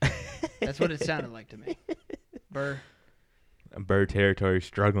 That's what it sounded like to me. Burr. Bird territory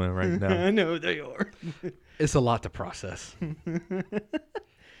struggling right now. I know they are. It's a lot to process.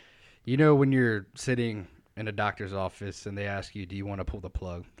 You know, when you're sitting in a doctor's office and they ask you, do you want to pull the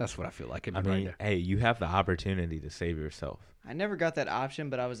plug? That's what I feel like. I mean, hey, you have the opportunity to save yourself. I never got that option,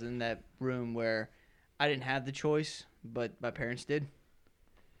 but I was in that room where I didn't have the choice, but my parents did.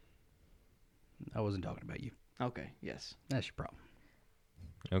 I wasn't talking about you. Okay, yes. That's your problem.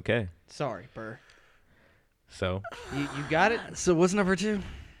 Okay. Sorry, Burr. So, You got it? So what's number 2?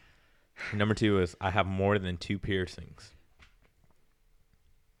 number 2 is I have more than 2 piercings.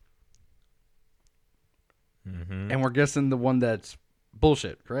 Mm-hmm. And we're guessing the one that's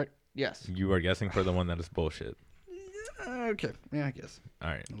bullshit, correct? Yes. You are guessing for the one that is bullshit. Okay. Yeah, I guess. All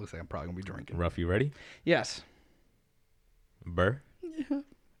right. It looks like I'm probably going to be drinking. Ruff, you ready? Yes. Burr? Yeah.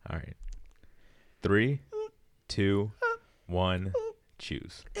 All right. 3, 2, 1,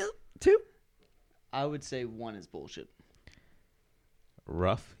 choose. 2. I would say one is bullshit.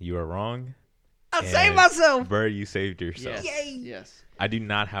 Ruff, you are wrong. I saved myself. Burr, you saved yourself. Yes. Yes. I do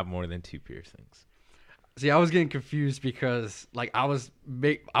not have more than 2 piercings. See, I was getting confused because, like, I was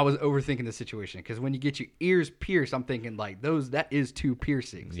overthinking the situation. Because when you get your ears pierced, I'm thinking like that is 2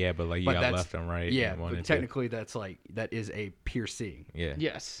 piercings. Yeah, but like you got left and right. Yeah, and one but and technically that is a piercing. two. Yeah.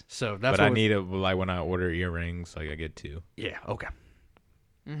 Yes. So that's. But I need it like when I order earrings, like I get 2. Yeah. Okay.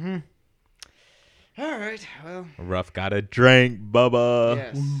 Mm-hmm. All right. Well. Ruff got a drink, Bubba.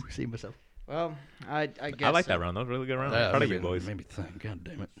 Yes. See myself. Well, I guess. I like that round. That was a really good round. Yeah, Proud of maybe, you, boys. Maybe think. God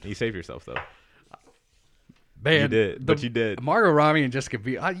damn it. You saved yourself though. Man, you did, but you did. Margot Robbie and Jessica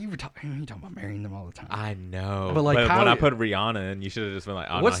Biel. You talking about marrying them all the time. I know. But, like, when how- I put Rihanna in, you should have just been like,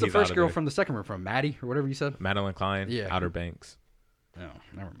 oh, What's no, the he's first out of girl there. from the second one from? Maddie or whatever you said? Madeline Klein, Yeah. Outer Banks. No,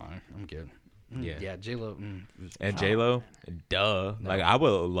 never mind. I'm good. Yeah. Yeah, J-Lo. And J-Lo, duh. No. Like, I would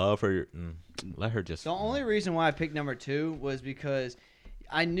love her. Let her just. The only reason why I picked number 2 was because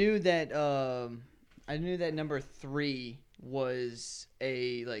I knew that number 3 was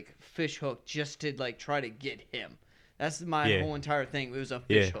a like fish hook just to like try to get him. That's my whole entire thing. It was a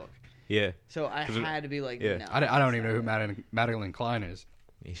fish hook. Yeah. So I had to be like, yeah. no. I don't even know who Madeline Klein is.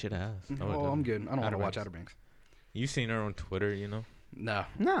 You should ask. Oh, I'm good. I don't want Outer to watch Banks. Outer Banks. You seen her on Twitter, you know? No.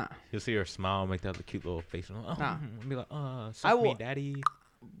 Nah. You'll see her smile, make that cute little face, and Nah. and be like, I suck will- me, daddy.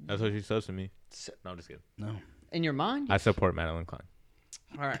 That's what she says to me. So, No, I'm just kidding. No. in your mind? I support Madeline Klein.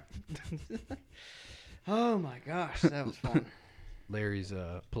 All right. Oh my gosh, that was fun. Larry's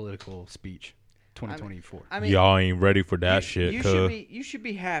political speech, 2024. I mean, Y'all ain't ready for that you, shit, you should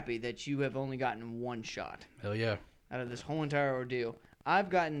be happy that you have only gotten one shot Hell yeah. out of this whole entire ordeal. I've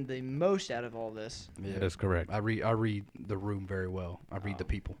gotten the most out of all this. Yeah, That's correct. I read the room very well. I read the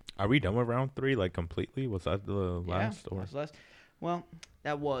people. Are we done with round 3, like, completely? Was that the Yeah, last? Or? that's last. Well,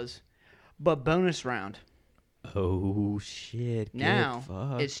 that was. But bonus round. Oh, shit. Now,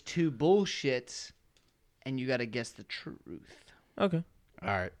 fuck. it's 2 bullshits, and you got to guess the truth Okay. All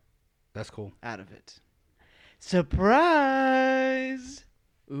right. That's cool. out of it. Surprise!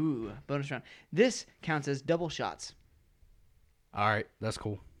 Ooh, bonus round. This counts as double shots. All right. That's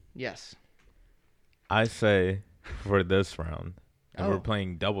cool. Yes. I say for this round, and we're Oh.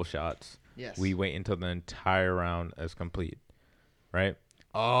 playing double shots, Yes. we wait until the entire round is complete, right?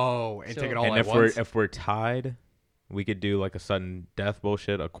 Oh, and So- take it all And at if once? if we're tied, we could do like a sudden death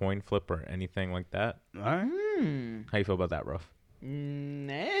bullshit, a coin flip, or anything like that. All right. How you feel about that, Ruff?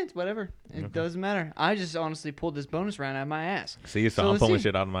 Nah, it's whatever. It Okay. doesn't matter. I just honestly pulled this bonus round out of my ass. See, so, So I'm let's pulling see.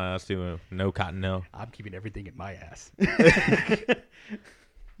 shit out of my ass too. No cottonelle. I'm keeping everything in my ass.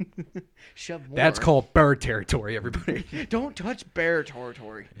 Shove more. That's called bird territory, everybody. Don't touch bear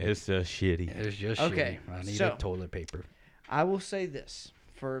territory. It's just shitty. It's just Okay, shitty. I need so- a toilet paper. I will say this.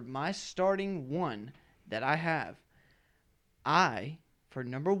 For my starting one that I have, for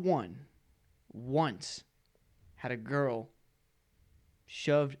number 1, once had a girl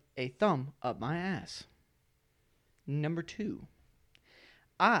shoved a thumb up my ass. Number 2,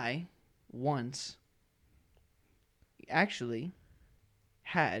 I once actually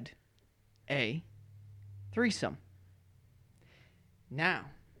had a threesome. Now,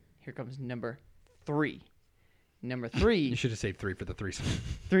 here comes number 3. Number 3. You should have saved 3 for the threesome.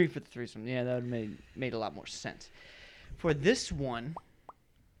 3 for the threesome. Yeah, that would have made a lot more sense. For this one,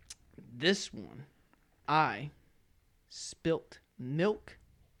 I spilt milk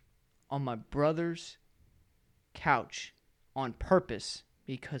on my brother's couch on purpose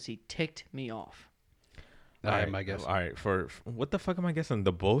because he ticked me off. All right, my guess. All right, for what the fuck am I guessing?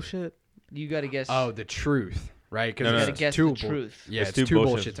 The bullshit? You got to guess. Oh, the truth, right? Because you got to guess the truth. Yeah, it's two two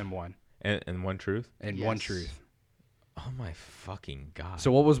bullshits. bullshits in one. And one truth? And Yes. one truth. Oh my fucking god.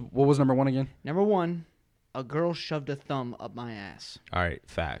 So what was number 1 again? Number 1, a girl shoved a thumb up my ass. All right,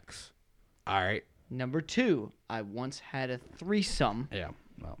 facts. All right. Number 2, I once had a threesome. Yeah.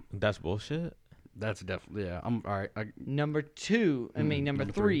 Well, That's bullshit? that's definitely, yeah. I'm all right. Number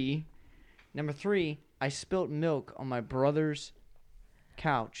 3. Number 3, I spilt milk on my brother's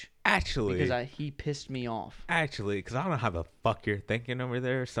couch Actually. because he pissed me off. Actually, because I don't know how the fuck you're thinking over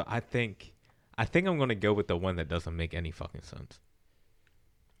there, so I think I'm going to go with the one that doesn't make any fucking sense.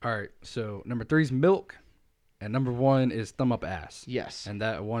 All right. So number 3 is milk, and number 1 is thumb up ass. Yes. And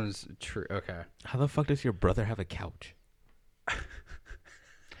that one is true. Okay. How the fuck does your brother have a couch?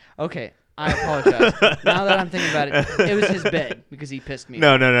 Okay, I apologize. Now that I'm thinking about it, it was his bed because he pissed me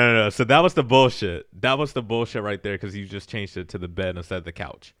off. No. So that was the bullshit. That was the bullshit right there because you just changed it to the bed instead of the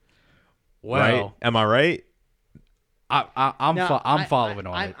couch. Well, right? Am I right? I'm following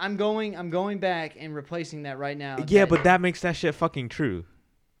on it. I'm going back and replacing that right now. Yeah, but that makes that shit fucking true.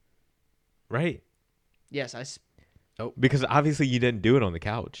 Right? Yes, Because obviously you didn't do it on the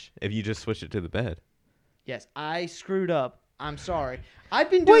couch if you just switched it to the bed. Yes, I screwed up. I'm sorry.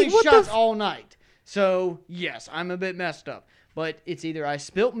 I've been doing shots all night. So, yes, I'm a bit messed up. But it's either I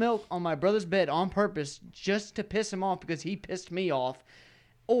spilt milk on my brother's bed on purpose just to piss him off because he pissed me off,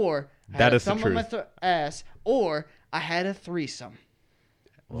 or I had a thumb on my ass, or I had a threesome.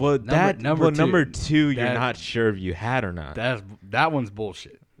 Well, number two, you're not sure if you had or not. That one's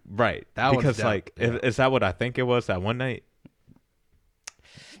bullshit. Right. That because, one's like, is that what I think it was that one night?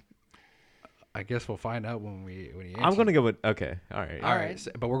 I guess we'll find out when he answers. I'm going to go with, okay. All right.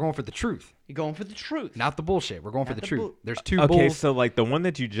 So, but we're going for the truth. You're going for the truth. Not the bullshit. We're going for the truth. There's 2 Okay, bulls. so, like, the one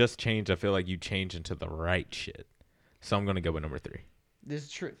that you just changed, I feel like you changed into the right shit. So I'm going to go with number 3. This is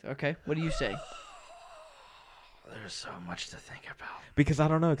the truth. Okay, what do you say? There's so much to think about. Because I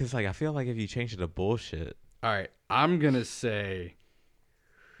don't know, because, like, I feel like if you change it to bullshit. All right, I'm going to say...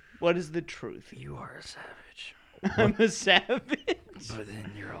 What is the truth? You are a savage. I'm a savage. But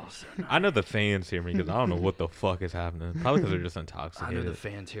then you're also I know the fans hear me because I don't know what the fuck is happening. Probably because they're just intoxicated. I know the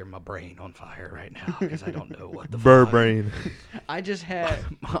fans hear my brain on fire right now because I don't know what the Bird fuck. brain. I just had...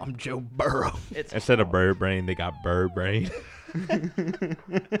 I'm Joe Burrow. Instead of bird brain, they got bird brain.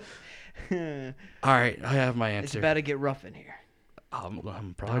 All right, I have my answer. It's about to get rough in here.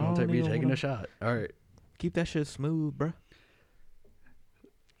 I'm probably going to be taking a shot. All right. Keep that shit smooth, bro.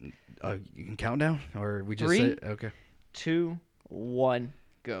 You can count down, or we just 3, say okay. 2, 1,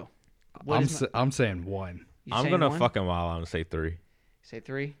 go. I'm saying 1. You I'm saying gonna 1? fucking wild and say 3. Say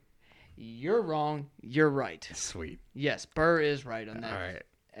 3. You're wrong. You're right. Sweet. Yes, Burr is right on that. All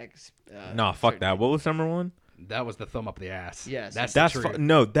right. No, fuck that. What was number 1? That was the thumb up the ass. Yes. That's That's the truth.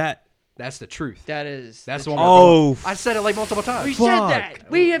 That's the truth. That is. That's the the truth. one. Oh, I said it like multiple times. We said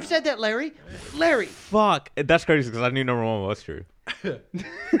that. We have said that, Larry. Larry. fuck. That's crazy because I knew number 1 was true.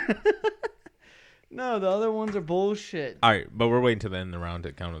 No, the other ones are bullshit. All right, but we're waiting till the end of the round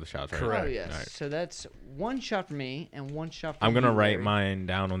to count the shots, right? Correct. Oh, yes. All right. So that's 1 shot for me and 1 shot for I'm gonna you, write Larry. mine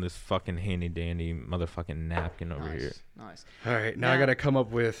down on this fucking handy dandy motherfucking napkin over here. Nice. All right, now I Now- got to come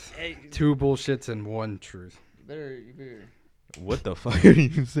up with Hey, 2 bullshits and 1 truth. you better. What the fuck are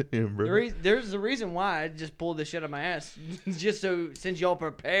you saying, bro? There's a reason why I just pulled this shit out of my ass. Just so, since y'all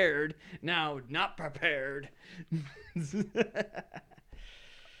prepared, now not prepared.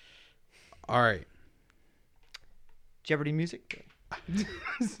 All right. Jeopardy music.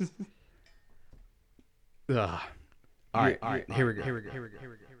 All right. Here we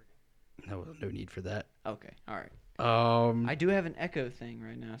go. No need for that. Okay, all right. I I do have an echo thing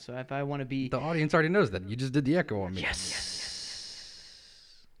right now, so if I want to be... the audience already knows that. You just did the echo on me. Yes.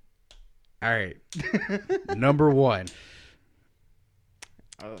 All right. Number 1.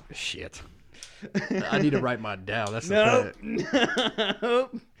 Oh. Shit. I need to write mine down. That's No. the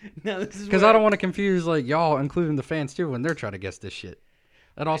thing. No, this is Because I don't want to confuse like y'all, including the fans too, when they're trying to guess this shit.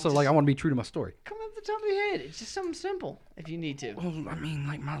 And also, like, I want to be true to my story. Come off the top of your head. It's just something simple if you need to. Well, I mean,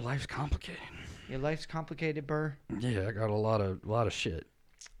 like, my life's complicated. Your life's complicated, Burr. Yeah, I got a lot of shit.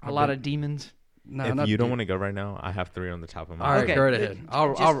 A lot of demons. No, if not you don't dude. want to go right now, I have 3 on the top of my All right, Okay, go right but ahead. just-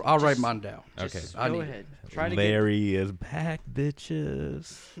 I'll write just- mine down. Okay. Just I go need- ahead. Try to Larry is back,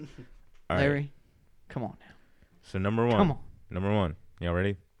 bitches. get All right. Larry. Come on now. So number 1. Come on. Number 1. Y'all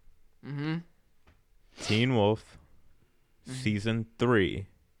ready? Mm-hmm. Teen Wolf season 3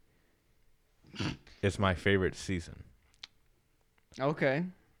 is my favorite season. Okay.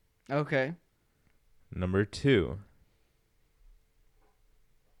 Okay. Number 2.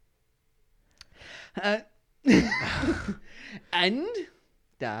 And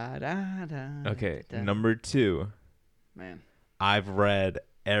da da da. Okay. da. Number 2. Man. I've read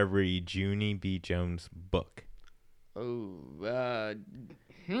every Junie B. Jones book. Oh.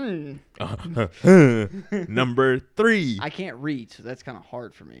 Number 3. I can't read, so that's kind of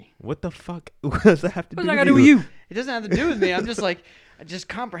hard for me. What the fuck? What does that have to do What's that with got to do with you? It doesn't have to do with me. I'm just like, just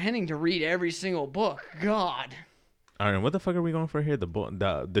comprehending to read every single book. God. All right, what the fuck are we going for here? The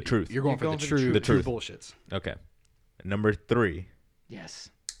truth. You're going for the true, The true truth. bullshits. Okay. Number 3. Yes.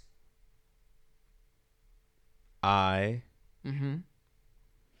 I Mm-hmm.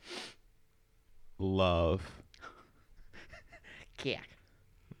 love. Yeah.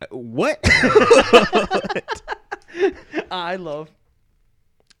 What? I love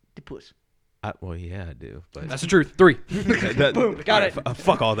the puss. Well, yeah, I do. But That's the truth. 3. Boom, got it.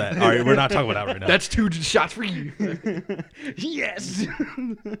 Fuck all that. All right, we're not talking about that right now. That's 2 shots for you. Yes.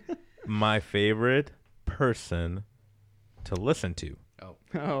 My favorite person to listen to.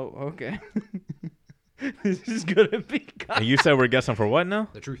 Oh, okay. This is gonna be. And you said we're guessing for what now?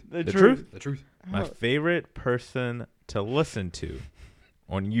 The truth. The The truth. truth? The truth. My favorite person to listen to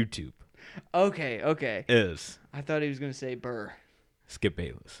on YouTube Okay. is I thought he was gonna say Burr. Skip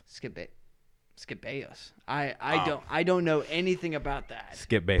Bayless. Skip Bayless. I don't know anything about that.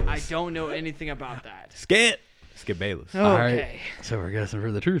 Skip Bayless. I don't know anything about that. Skip Bayless. Okay. All right. So we're guessing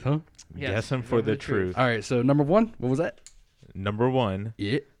for the truth, huh? Yes, Guessing go for the truth. All right. So number 1, what was that? Number 1,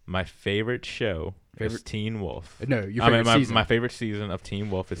 Yeah. my favorite show is Favorite- Teen Wolf. No, your I favorite mean, season. my favorite season of Teen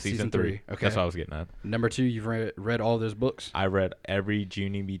Wolf is season 3. Okay. That's what I was getting at. Number 2, you've read all those books. I read every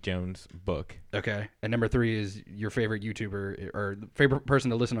Junie B. Jones book. Okay. And number 3 is your favorite YouTuber or favorite person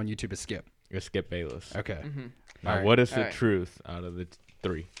to listen on YouTube is Skip. It's Skip Bayless. Okay. Mm-hmm. Now, All right. what is the All right. truth out of the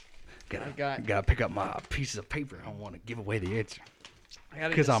 3? Gotta pick up my pieces of paper. I don't want to give away the answer I gotta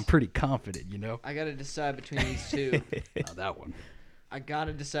because I'm pretty confident, you know. I gotta decide between these two. Not that one. I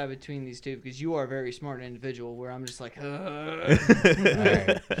gotta decide between these two because you are a very smart individual. Where I'm just like, All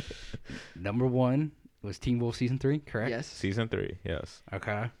right. Number 1 was Teen Wolf season 3, correct? yes. Season 3, yes.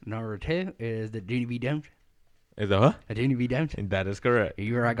 Okay. Number 2 is the Junie B. Jones. Is that what? The Junie B. Jones. That is correct.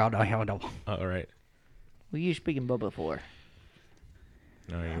 You're right. God, I have no. All right. Were you speaking Bubba for?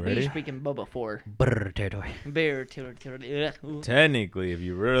 Are you Who you ready? speaking Bubba for? Brr, territory. Bear. Technically, if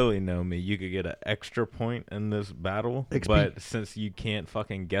you really know me, you could get an extra point in this battle. XP. But since you can't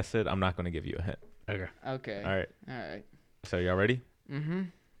fucking guess it, I'm not going to give you a hint. Okay. Okay. All right. All right. So, y'all ready? Mm-hmm.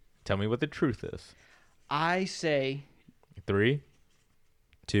 Tell me what the truth is. I say 3,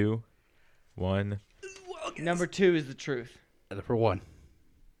 2, 1. number 2 is the truth. For 1.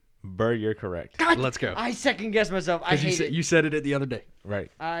 Burr, you're correct. God, Let's go. I second guess myself. I Because hate you it. said it the other day.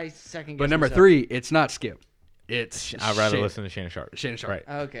 Right. I second guess. But number myself. 3, it's not Skip. It's I'd rather Shannon. listen to Shannon Sharp. Shannon Sharp.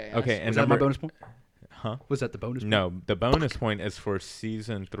 Right. Okay. Okay. Was And that my number, bonus point? Huh? Was that the bonus point? No, the bonus point is for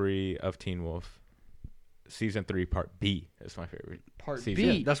season 3 of Teen Wolf. Season 3, part B is my favorite. Part season.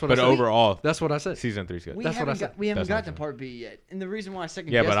 B. Yeah, that's what But I said. overall, That's what I said. season 3 is good. We That's what I haven't said. got, we haven't That's got what I to said. part B yet, and the reason why I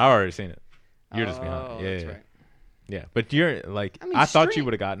second Yeah, guessed but I already seen it. You're just Oh, behind. Yeah, that's yeah, right. yeah. But you're like, I mean, I thought you straight-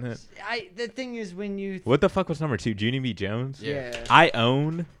 would have gotten it. The thing is when you What the fuck was number 2? Junie B. Jones? yeah. I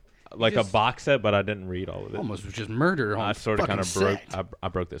own like just- a box set, but I didn't read all of it. Almost was just murder on I sort of kind of fucking broke. set. I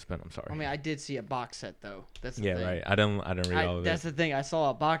broke this pen. I'm sorry. I mean, I did see a box set though. That's the yeah, thing. right. I didn't read all of That's it. the thing. I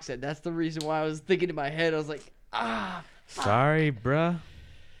saw a box set. That's the reason why I was thinking in my head. I was like, Sorry, bruh.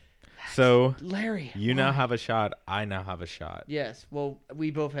 So Larry. you now why? have a shot. I now have a shot. Yes. Well,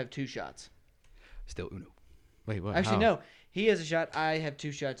 we both have 2 shots. Still Uno. Wait, what? Actually, How? no. He has a shot. I have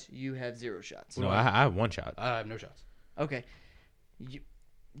 2 shots. You have 0 shots. No, I have 1 shot. I have no shots. Okay.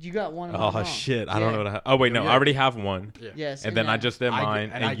 You got one. Of Oh mine wrong. shit! I don't Yeah. know what I have. Oh wait, no, Yeah. I already have 1. Yeah. Yes. And then I I just did I- mine,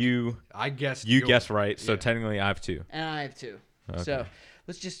 and and I- you I guessed. guessed right. So Yeah. technically, I have 2. and I have 2. Okay. So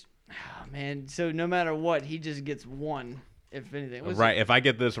let's just. Oh, man. So no matter what, he just gets 1. If anything. What's Right. it? If I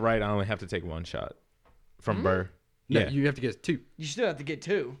get this right, I only have to take 1 shot from Burr. No, Yeah. you have to get 2. You still have to get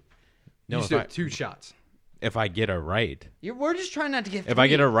 2. No, you if still I, have 2 shots. if I get it right, We're just trying not to get. if I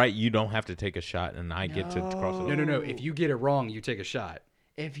get it 3. right, you don't have to take a shot, and I get to cross it. No, no, no. If you get it wrong, you take a shot.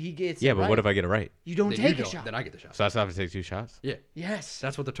 If he gets Yeah, it but right, what if I get it right? you don't Then take you a shot. Then I get the shot. So I still have to take 2 shots? Yeah. Yes.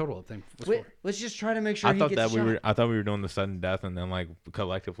 That's what the total thing was Wait, for. let's just try to make sure I he thought gets that a shot. I thought we were doing the sudden death and then like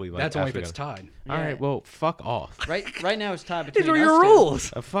collectively like That's only if after it's that. tied. All Yeah. right, well, fuck off. Right now it's tied between These are us your two. rules.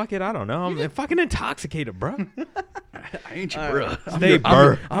 Fuck it, I don't know. I'm fucking intoxicated, bro. I ain't your All bro. right. Stay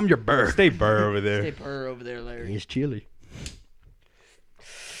burr. I'm your burr. Stay burr over there. Stay purr over there, Larry. It's chilly.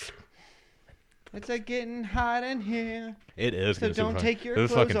 It's like getting hot in here. It is. So gonna don't super take fun. your This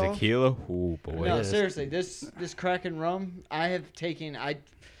is clothes fucking off. tequila. Ooh, boy. No, Yes. seriously, this Kraken rum, I have taken.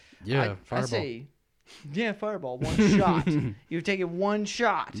 Yeah, I fireball. say, yeah, fireball. One shot. You've taken one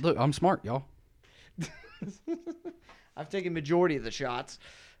shot. Look, I'm smart, y'all. I've taken majority of the shots.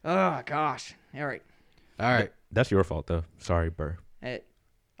 Oh gosh. All right. All right. That's your fault, though. Sorry, burr. Hey,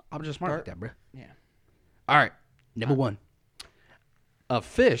 I'm just smart like that, bro. yeah. All right. Number one. A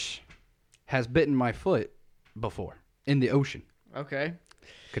fish has bitten my foot before in the ocean. Okay.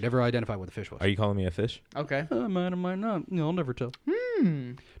 Could never identify what the fish was. Are you calling me a fish? Okay. Might or might not. No, I'll never tell.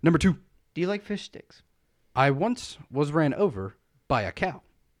 Hmm. Number two. Do you like fish sticks? I once was ran over by a cow.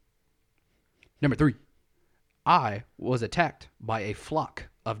 Number three. I was attacked by a flock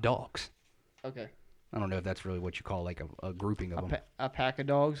of dogs. Okay. I don't know if that's really what you call like a grouping of them. A pack of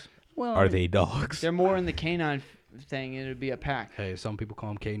dogs. Well, Are they dogs? They're more in the canine thing. It'd be a pack. Hey, some people call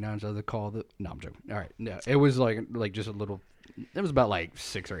them canines, others call the. No, I'm joking. All right, no, it was like just a little. It was about like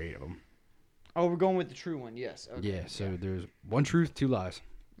 6 or 8 of them. Oh, we're going with the true one. Yes. Okay. Yeah. So there's one truth, 2 lies.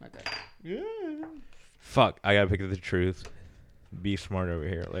 Okay. Yeah. Fuck, I gotta pick the truth. Be smart over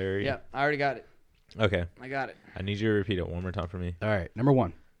here, Larry. Yeah, I already got it. Okay. I got it. I need you to repeat it one more time for me. All right. Number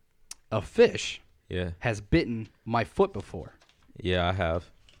one, a fish Yeah. has bitten my foot before. Yeah, I have.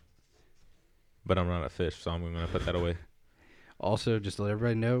 But I'm not a fish, so I'm gonna put that away. Also, just to let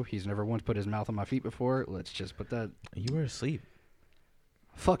everybody know, he's never once put his mouth on my feet before. Let's just put that. You were asleep.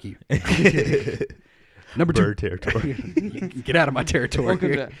 Fuck you. Number two. Bird territory. Get out of my territory.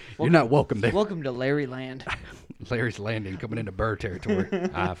 You're not welcome there. Welcome to Larry Land. Larry's Landing coming into bird territory.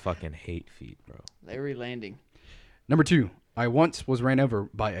 I fucking hate feet, bro. Larry Landing. Number two, I once was ran over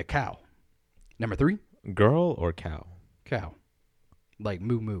by a cow. Number three, Girl or cow? cow. Like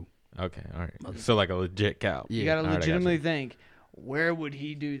moo moo. Okay, all right. So like a legit cow. You Yeah. gotta All right, I got legitimately you. think, where would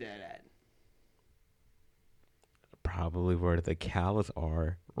he do that at? Probably where the cows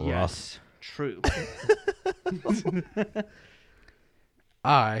are. Rough. Yes. True.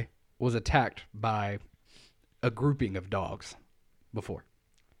 I was attacked by a grouping of dogs before.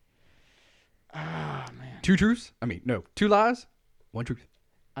 Ah, man. 2 truths? I mean, no. 2 lies, 1 truth.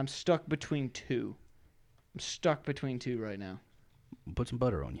 I'm stuck between two. I'm stuck between two right now. Put some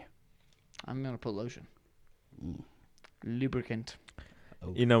butter on you. I'm gonna put lotion. Lubricant.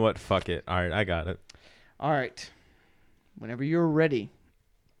 You know what? Fuck it. All right, I got it. All right. Whenever you're ready.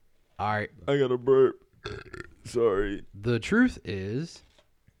 All right. I got a burp. Sorry. The truth is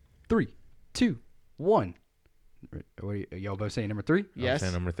 3, 2, 1. What are y'all both saying number 3? Yes. I'm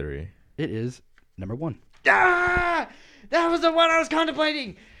saying number 3. It is number 1. Ah! That was the one I was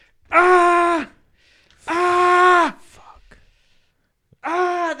contemplating. Ah! Ah! Fuck.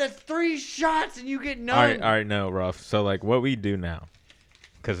 Ah! That's 3 shots and you get none. All right, no, rough. So like, what we do now?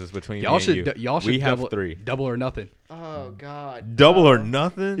 Because it's between Y'all me should and you. y'all should we double, have 3. double or nothing. Oh God. Double or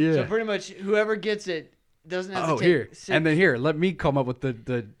nothing? So pretty much whoever gets it doesn't have Oh, to take here. 6. And then here, let me come up with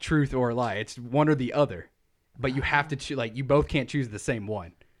the truth or lie. It's one or the other. But you have to choose, like, you both can't choose the same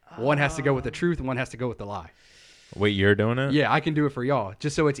one. One has to go with the truth and one has to go with the lie. Wait, you're doing it? Yeah, I can do it for y'all,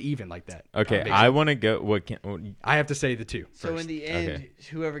 just so it's even like that. Okay, I want to go. I have to say the 2 So first. in the end, Okay.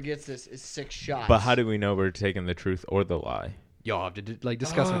 whoever gets this is 6 shots. But how do we know we're taking the truth or the lie? Y'all have to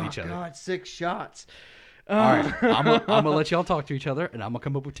discuss with each other. God, 6 shots. All right, I'm gonna let y'all talk to each other, and I'm gonna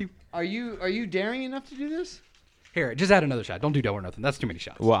come up with 2. Are you daring enough to do this? Here, just add another shot. Don't do double or nothing. That's too many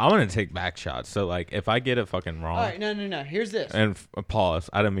shots. Well, I want to take back shots. So like, if I get it fucking wrong, All right, no. Here's this. and pause.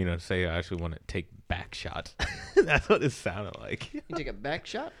 I didn't mean to say I actually want to take back shots. That's what it sounded like. You take a back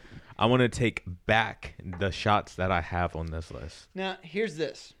shot. I want to take back the shots that I have on this list. Now, here's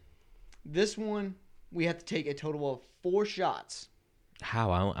this. This one, we have to take a total of 4 shots.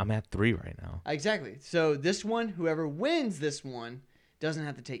 How? I'm at 3 right now. Exactly. So this one, whoever wins this one, doesn't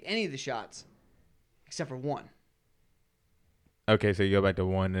have to take any of the shots, except for 1. Okay, so you go back to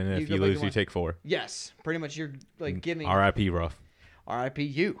 1, and You if go you back to lose, you 1. take 4. Yes, pretty much. You're like giving R.I.P. Rough. R.I.P.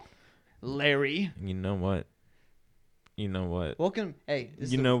 you, Larry. You know what? Welcome. Hey, this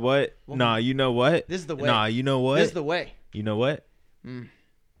is You the, know what? Nah, you know what? This is the way. Nah, you know what? This is the way. You know what? Mm.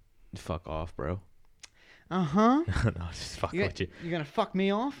 Fuck off, bro. Uh-huh. No, just fuck with you. You're gonna fuck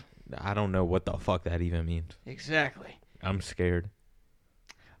me off? I don't know what the fuck that even means. Exactly. I'm scared.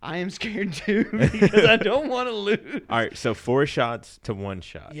 I am scared too because I don't want to lose. All right, so 4 shots to 1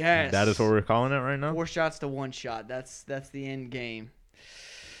 shot. Yes. That is what we're calling it right now? 4 shots to 1 shot. That's the end game.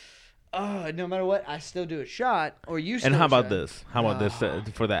 No matter what, I still do a shot, or you still And how about shot. this? How about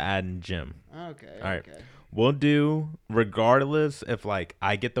this for the ad and Jim? Okay. All right. Okay. We'll do regardless if like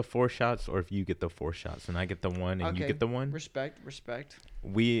I get the 4 shots or if you get the 4 shots and I get the 1 and you get the 1. Respect.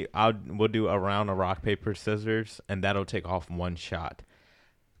 We'll do a round of rock paper scissors and that'll take off 1 shot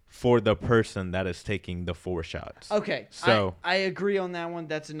for the person that is taking the 4 shots. Okay. So I agree on that one.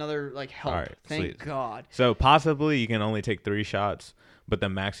 That's another help. All right, Thank sweet. God. So possibly you can only take 3 shots, but the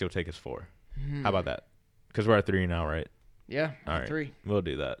max you'll take is 4. How about that? Because we're at 3 now, right? Yeah. All right. 3. We'll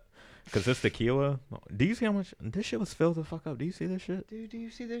do that. Because this tequila, do you see how much this shit was filled the fuck up? Do you see this shit? Dude, do you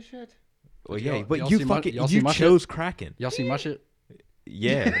see this shit? Well, Y'all- yeah, but y'all you see my- fucking y'all see you my chose Kraken. Y'all see my shit?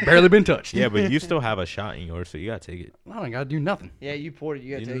 Yeah, Barely been touched. yeah, but you still have a shot in yours, so you gotta take it. I don't gotta do nothing. Yeah, you poured it.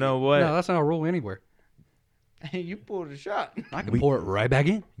 You gotta You take know what? No, that's not a rule anywhere. it. You poured a shot. I can pour it right back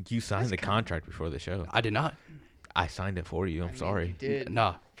in. You signed the contract before the show. I did not. I signed it for you. I'm You sorry. did.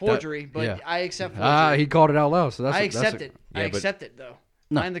 Nah. Forgery, but yeah. I accept forgery. He called it out loud, so that's I that's accept it. I Yeah, but- accept it, though.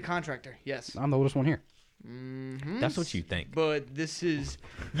 No. I'm the contractor. Yes. I'm the oldest one here. That's what you think. But this is.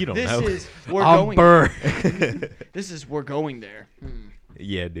 You don't This know. is. We're I'm going. Burr. This is. We're going there.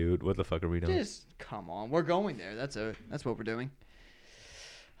 Yeah, dude. What the fuck are we doing? Just come on. We're going there. That's what we're doing.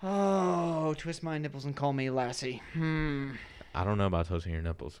 Oh, twist my nipples and call me Lassie. I don't know about toasting your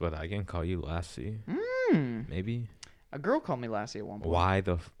nipples, but I can call you Lassie. Maybe. A girl called me Lassie at one point.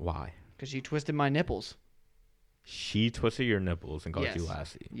 Why? Because she twisted my nipples. She twisted your nipples and called you Yes.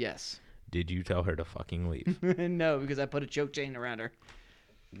 Lassie. Yes. Did you tell her to fucking leave? No, because I put a choke chain around her.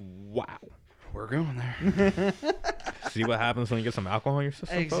 Wow. We're going there. See what happens when you get some alcohol in your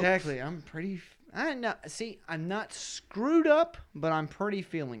system, folks? Exactly. I'm pretty. I'm not screwed up, but I'm pretty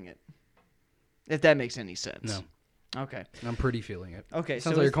feeling it. If that makes any sense. No, Okay. I'm pretty feeling it. Okay.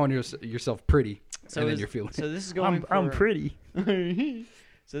 Sounds like you're calling yourself pretty, and then you're feeling So it. this is going. I'm for, pretty.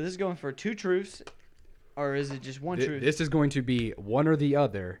 So this is going for 2 truths, or is it just one truth? This is going to be one or the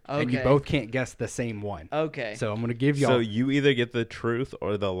other, and you Okay. both can't guess the same one. Okay. So I'm going to give y'all, So you either get the truth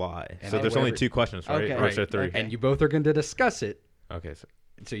or the lie. And So then there's only whatever- 2 questions, right? Okay. Or is there 3? Okay. and you both are going to discuss it. Okay.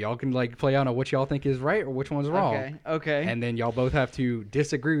 So y'all can play out on what y'all think is right or which one's wrong. Okay. Okay. And then y'all both have to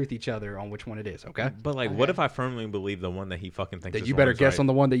disagree with each other on which one it is. Okay. But what Okay. if I firmly believe the one that he fucking thinks Then is you wrong better is guess right? on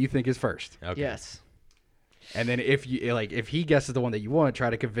the one that you think is first. Okay. Yes. And then if he guesses the one that you want, try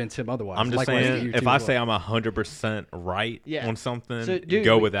to convince him otherwise. I'm just Likewise to saying, you if too I as say well. I'm 100% right Yeah. on something, So, dude,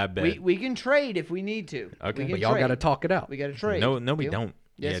 go we- with that bet. We can trade if we need to. Okay. We can But y'all trade. got to talk it out. We got to trade. No, we Deal? don't.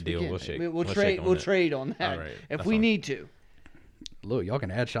 Yes, Yeah, we deal. can. We'll shake. We'll shake trade. on We'll it. trade on that All right, if that's we fine. need to. Look, y'all can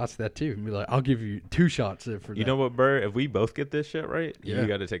add shots to that too. And be like, I'll give you 2 shots for that. You know what, Burr? If we both get this shit right, Yeah. you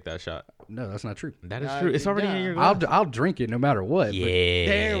got to take that shot. No, that's not true. That is true. It's already in your I'll glass. I'll drink it no matter what. Yeah.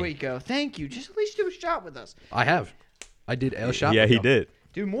 There we go. Thank you. Just at least do a shot with us. But I have. I did a shot. Yeah, with he y'all. did.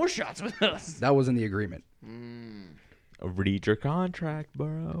 Do more shots with us. That was in the agreement. Read your contract,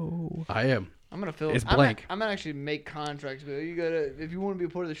 bro. I am. I'm gonna fill. It's I'm blank. I'm gonna actually make contracts. But you gotta, if you want to be a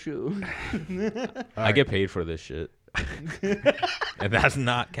part of the show. I get paid for this shit. And that's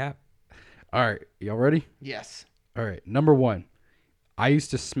not cap. All right, y'all ready? Yes. All right. Number 1. I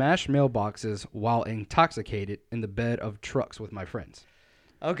used to smash mailboxes while intoxicated in the bed of trucks with my friends.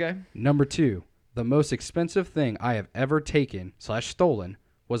 Okay. Number 2. The most expensive thing I have ever taken / stolen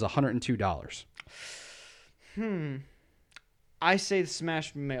was $102. I say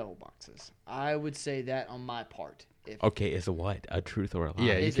smash mailboxes. I would say that on my part. If Okay, is a what? A truth or a lie?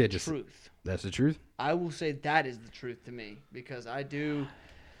 Yeah, it you is can't the just. truth. That's the truth. I will say that is the truth to me because I do.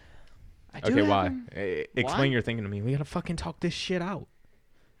 Okay, have why? them. Explain Why? your thinking to me. We gotta fucking talk this shit out.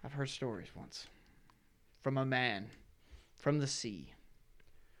 I've heard stories once from a man from the sea.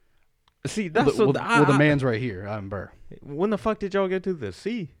 See, that's Well, what the man's right here. I'm Burr. When the fuck did y'all get to the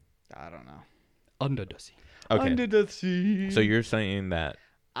sea? I don't know. Under the sea. Okay, Under the sea. so you're saying that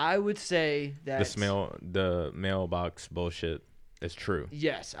I would say that the mailbox bullshit is true,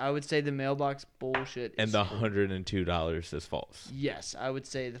 Yes, I would say the mailbox bullshit. and is the true. $102 is false. Yes, I would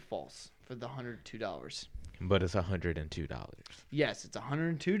say the false for the $102. But it's $102. Yes, it's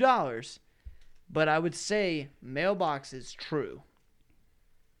 $102, but I would say mailbox is true.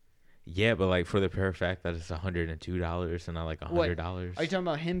 Yeah, but like for the pure fact that it's $102 and not like $100. What? Are you talking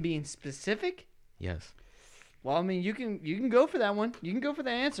about him being specific? Yes. Well, I mean, you can go for that one. You can go for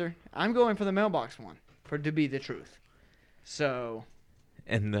the answer. I'm going for the mailbox one for it to be the truth. So,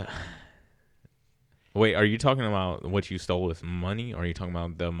 And the wait, are you talking about what you stole with money, or are you talking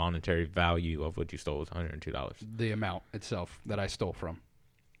about the monetary value of what you stole was $102? The amount itself that I stole from.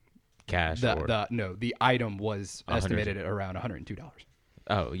 cash or the item was 100. estimated at around $102.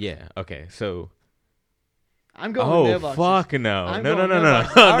 Oh yeah. Okay. So. I'm going Oh mailboxes. fuck no! I'm No! going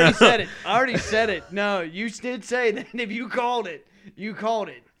mailboxes. I already said it. I already said it. No, you did say that if you called it, you called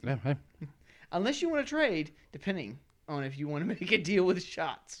it. Yeah, hey. Unless you want to trade, depending on if you want to make a deal with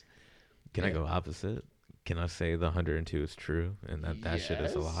shots. Can I go opposite? Can I say the 102 is true and that shit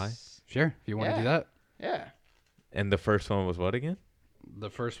is a lie? Sure, if you want to do that. Yeah. And the first one was what again? The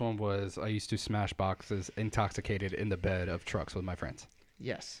first one was I used to smash boxes intoxicated in the bed of trucks with my friends.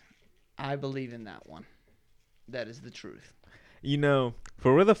 Yes. I believe in that one. That is the truth. You know,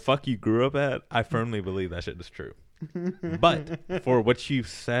 for where the fuck you grew up at, I firmly believe that shit is true. But for what you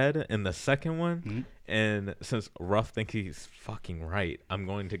said in the second one, and since Ruff thinks he's fucking right, I'm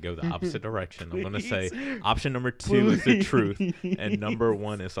going to go the opposite direction. I'm going to say option number 2 is the truth, and number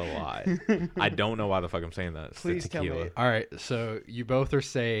 1 is a lie. I don't know why the fuck I'm saying that. It's Please the tell tequila. me. All right, so you both are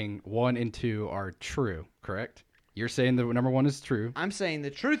saying 1 and 2 are true, correct? You're saying the number 1 is true. I'm saying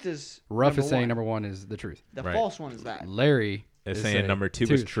the truth is Ruff number is saying one. number 1 is the truth. The Right. false one is that. Larry It's saying number 2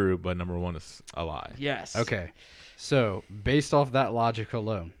 two is true, but number 1 is a lie. Yes. Okay, so based off that logic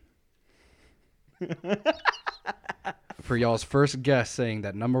alone, for y'all's first guess saying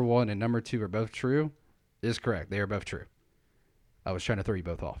that number 1 and number 2 are both true is correct. They are both true. I was trying to throw you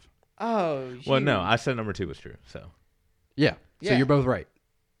both off. Oh. Well, no, you- I said number 2 was true. So. Yeah. So Yeah. you're both right.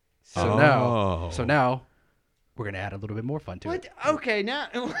 So Oh. now we're gonna add a little bit more fun to What? it. Okay, now.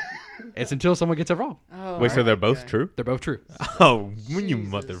 It's until someone gets it wrong. Oh, Wait, so they're okay. both true? They're both true. Oh, when you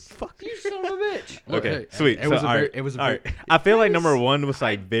Jesus. motherfucker. You son of a bitch. Okay, Hey, sweet. It So, was a all very, right, it was a all very, right. I feel like number 1 was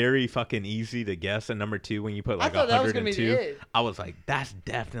like very fucking easy to guess, and number 2, when you put like I thought that was gonna be 102, it. I was like, that's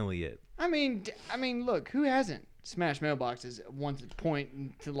definitely it. I mean, look, who hasn't smashed mailboxes at one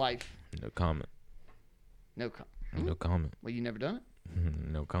point to life? No comment. No No comment. Well, you never done it?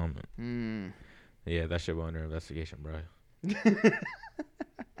 No comment. Hmm. Yeah, that shit went under investigation, bro.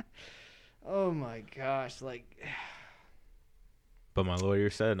 Oh my gosh! Like, But my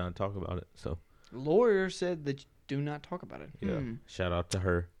lawyer said not to talk about it, so lawyer said that do not talk about it. yeah. Hmm. Shout out to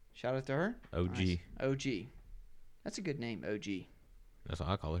her, Shout out to her. OG. Nice. OG. That's a good name, OG. That's what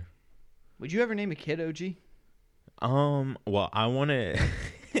I call her. Would you ever name a kid OG? Well, I wanted,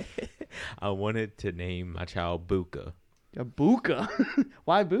 I wanted to name my child Buka. A Buka.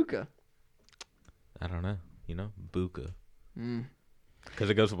 Why Buka? I don't know, Buka. Mm. Because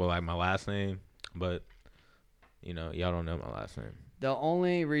it goes with like my last name, but y'all don't know my last name. The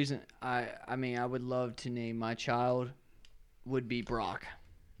only reason I would love to name my child would be Brock.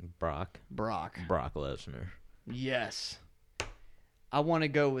 Brock Lesnar. Yes. I want to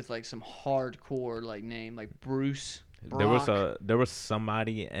go with like some hardcore like name like Bruce. Brock, There was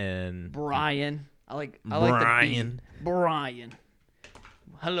somebody in Brian. I like the Brian. B. Brian.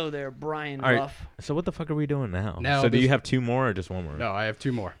 Hello there, Brian All right. Ruff. So what the fuck are we doing now? Now So do this- you have 2 more or just 1 more? no, I have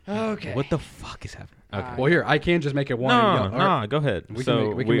 2 more. Okay. What the fuck is happening? Okay. Well, here I can just make it 1. No, and y'all- go ahead. We can So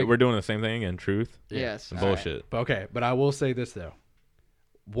make- we can make- we're doing the same thing in truth. Yes. Some all right. bullshit. But okay, but I will say this though.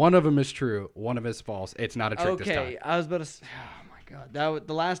 One of them is true. One of them is false. It's not a trick this time. Okay, I was about to. Oh my god,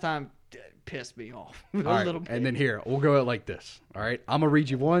 the last time pissed me off a All right, little bit. and then here we'll go like this. All right, I'm gonna read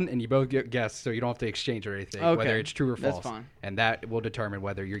you one, and you both get guess, so you don't have to exchange or anything, whether Okay, it's true or that's false. fine. And that will determine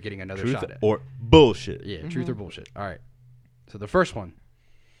whether you're getting another Truth shot at. or bullshit. Yeah, truth or bullshit. All right. So the first one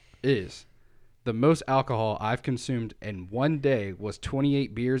is the most alcohol I've consumed in one day was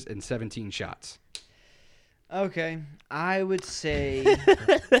 28 beers and 17 shots. Okay, I would say.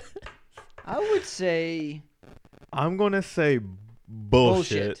 I'm gonna say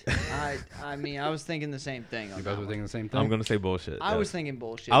bullshit. I mean, I was thinking the same thing. You On both that were one. thinking the same thing. I'm gonna say bullshit. I yeah. was thinking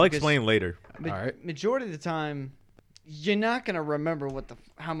bullshit. I'll because explain later. All right. Majority of the time, you're not gonna remember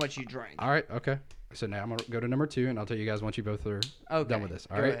how much you drank. All right. Okay. So now I'm gonna go to number 2, and I'll tell you guys once you both are Okay, done with this.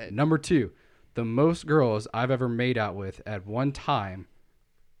 All go right. ahead. Number 2, the most girls I've ever made out with at one time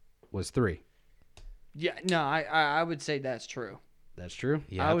was 3. Yeah, no, I would say that's true. That's true.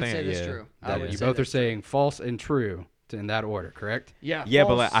 Yeah, I would think, say that's yeah, true. I that would is. You say both are that's true. saying false and true in that order, correct? Yeah. Yeah,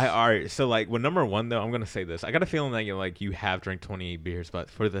 but false- like all right. So like with number 1 though, I'm gonna say this. I got a feeling that you have drank 28 beers, but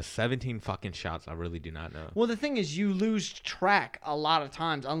for the 17 fucking shots, I really do not know. Well, the thing is, you lose track a lot of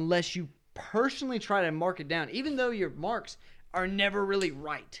times unless you personally try to mark it down, even though your marks are never really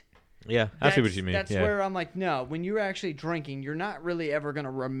right. Yeah, I see what you mean. That's yeah. where I'm like, no, when you're actually drinking, you're not really ever going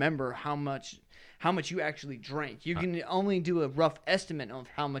to remember how much you actually drank. You can only do a rough estimate of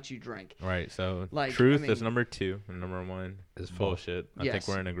how much you drank. Right. So Like, truth I is mean- number 2, and number 1 Is is false. bullshit. I think Yes.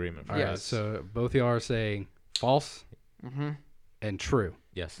 we're in agreement. For All right. that. So both of y'all are saying false Mm-hmm. and true.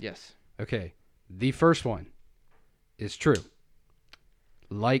 Yes. Yes. Okay. The first one is true.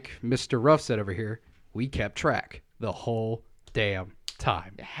 like Mr. Ruff said over here, we kept track the whole damn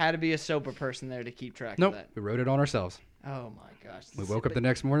time. There had to be a sober person there to keep track Nope, of that. we wrote it on ourselves. Oh my gosh. We woke up the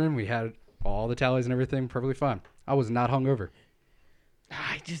next morning. We had all the tallies and everything perfectly fine. I was not hungover.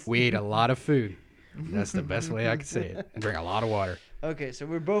 We ate a lot of food. That's the best way I could say it. And drank a lot of water. Okay, so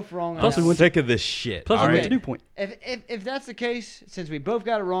we're both wrong. Plus, on we that. went Sick of this shit. Plus, all we went right? to Dew Point. If that's the case, since we both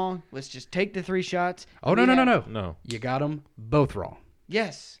got it wrong, let's just take the 3 shots. Oh, no. No. You got them both wrong.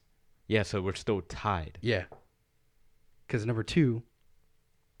 Yes. Yeah, so we're still tied. Yeah. Because number 2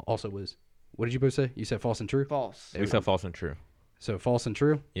 also was, what did you both say? You said false and true? False. We said false and true. So false and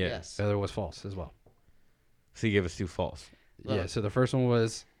true? Yeah. Yes. The other was false as well. So you gave us 2 false. Look. Yeah, so the first one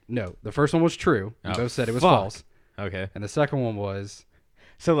was, no, the first one was true. You Oh, both said it was fuck. false. Okay. And the second one was,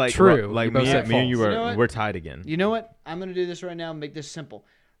 So like True. Like You both me, said me and you false. were You know what? we're tied again. You know what? I'm going to do this right now and make this simple.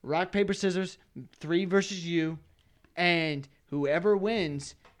 Rock, paper, scissors, 3 versus you, and whoever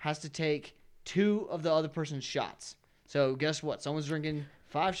wins has to take 2 of the other person's shots. So guess what? Someone's drinking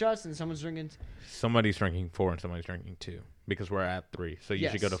 5 shots and someone's drinking Somebody's drinking 4 and somebody's drinking 2 because we're at 3. So you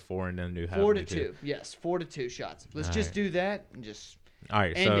should go Yes. to 4 and then do half. 4 and to do 2. Yes, 4 to 2 shots. Let's All just right. do that and just All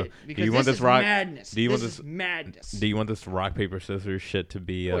right. end So it. do Because you want this this is rock? madness. Do you want This this? is madness. Do you want this rock paper scissors shit to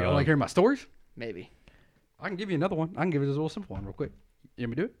be? oh, you don't like hearing my stories? Maybe. I can give you another one. I can give you this little simple one real quick. You want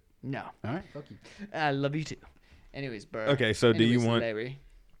me to do it? No. All right. Fuck you. I love you too. Anyways, Burr. Okay, so do you Anyways, want- Larry.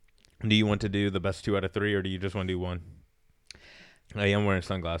 Do you want to do the best 2 out of 3, or do you just want to do 1? I am wearing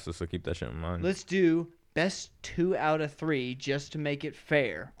sunglasses, so keep that shit in mind. Let's do best 2 out of 3 just to make it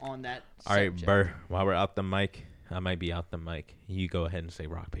fair on that All right, subject. Burr. While we're out the mic, I might be out the mic. You go ahead and say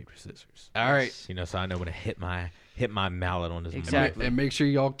rock paper scissors. All right. You know, so I know when to hit my mallet on this Exactly. mic. And make sure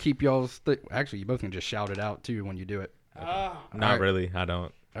y'all keep y'all's. Actually, you both can just shout it out too when you do it. Not All right. really. I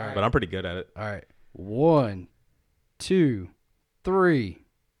don't. All right. But I'm pretty good at it. All right. 1, 2, 3.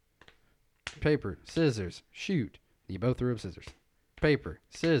 Paper, scissors, shoot. You both threw up scissors. Paper,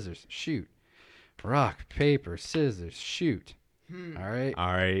 scissors, shoot. Rock, paper, scissors, shoot. All right.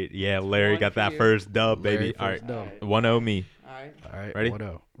 All right. Yeah, Larry 1 got for that you. first dub, baby. Larry All right. first dub. 1-0 me. All right. All right. Ready?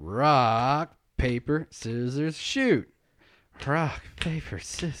 1-0. Rock, paper, scissors, shoot. Rock, paper,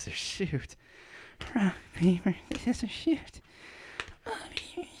 scissors, shoot. Rock, paper, scissors, shoot. Rock,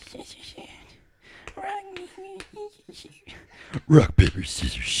 paper, scissors, shoot. Rock, paper,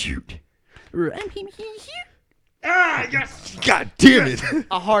 scissors, shoot. Ah, yes! God damn it.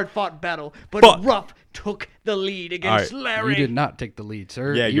 A hard-fought battle, but Fuck. Ruff took the lead against All Larry. You did not take the lead,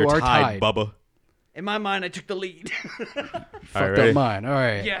 sir. Yeah, you you're are tied, Bubba. In my mind, I took the lead. Fucked ready? up mine. All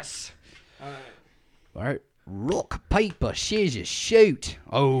right. Yes. All right. Rock, paper, scissors, shoot.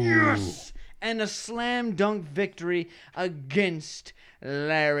 Oh. Yes. And a slam dunk victory against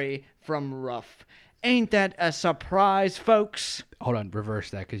Larry from Ruff. Ain't that a surprise, folks? Hold on.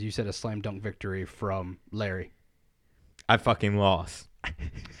 Reverse that because you said a slam dunk victory from Larry. I fucking lost.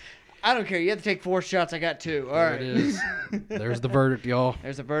 I don't care. You have to take 4 shots. I got 2. All There right. it is. There's the verdict, y'all.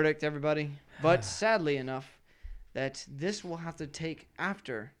 There's a verdict, everybody. But sadly enough, that this will have to take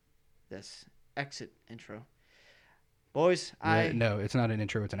after this exit intro. Boys, No, it's not an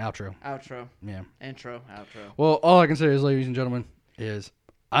intro. It's an outro. Outro. Yeah. Intro. Outro. Well, all I can say is, ladies and gentlemen, is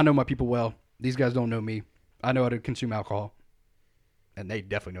I know my people well. These guys don't know me. I know how to consume alcohol. And they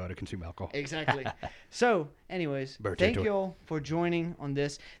definitely know how to consume alcohol. Exactly. So, anyways, Bird thank territory. you all for joining on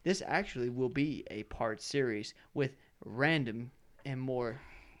this. This actually will be a part series with random and more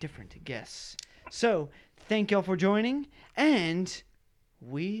different guests. So, thank y'all for joining, and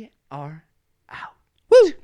we are out. Woo!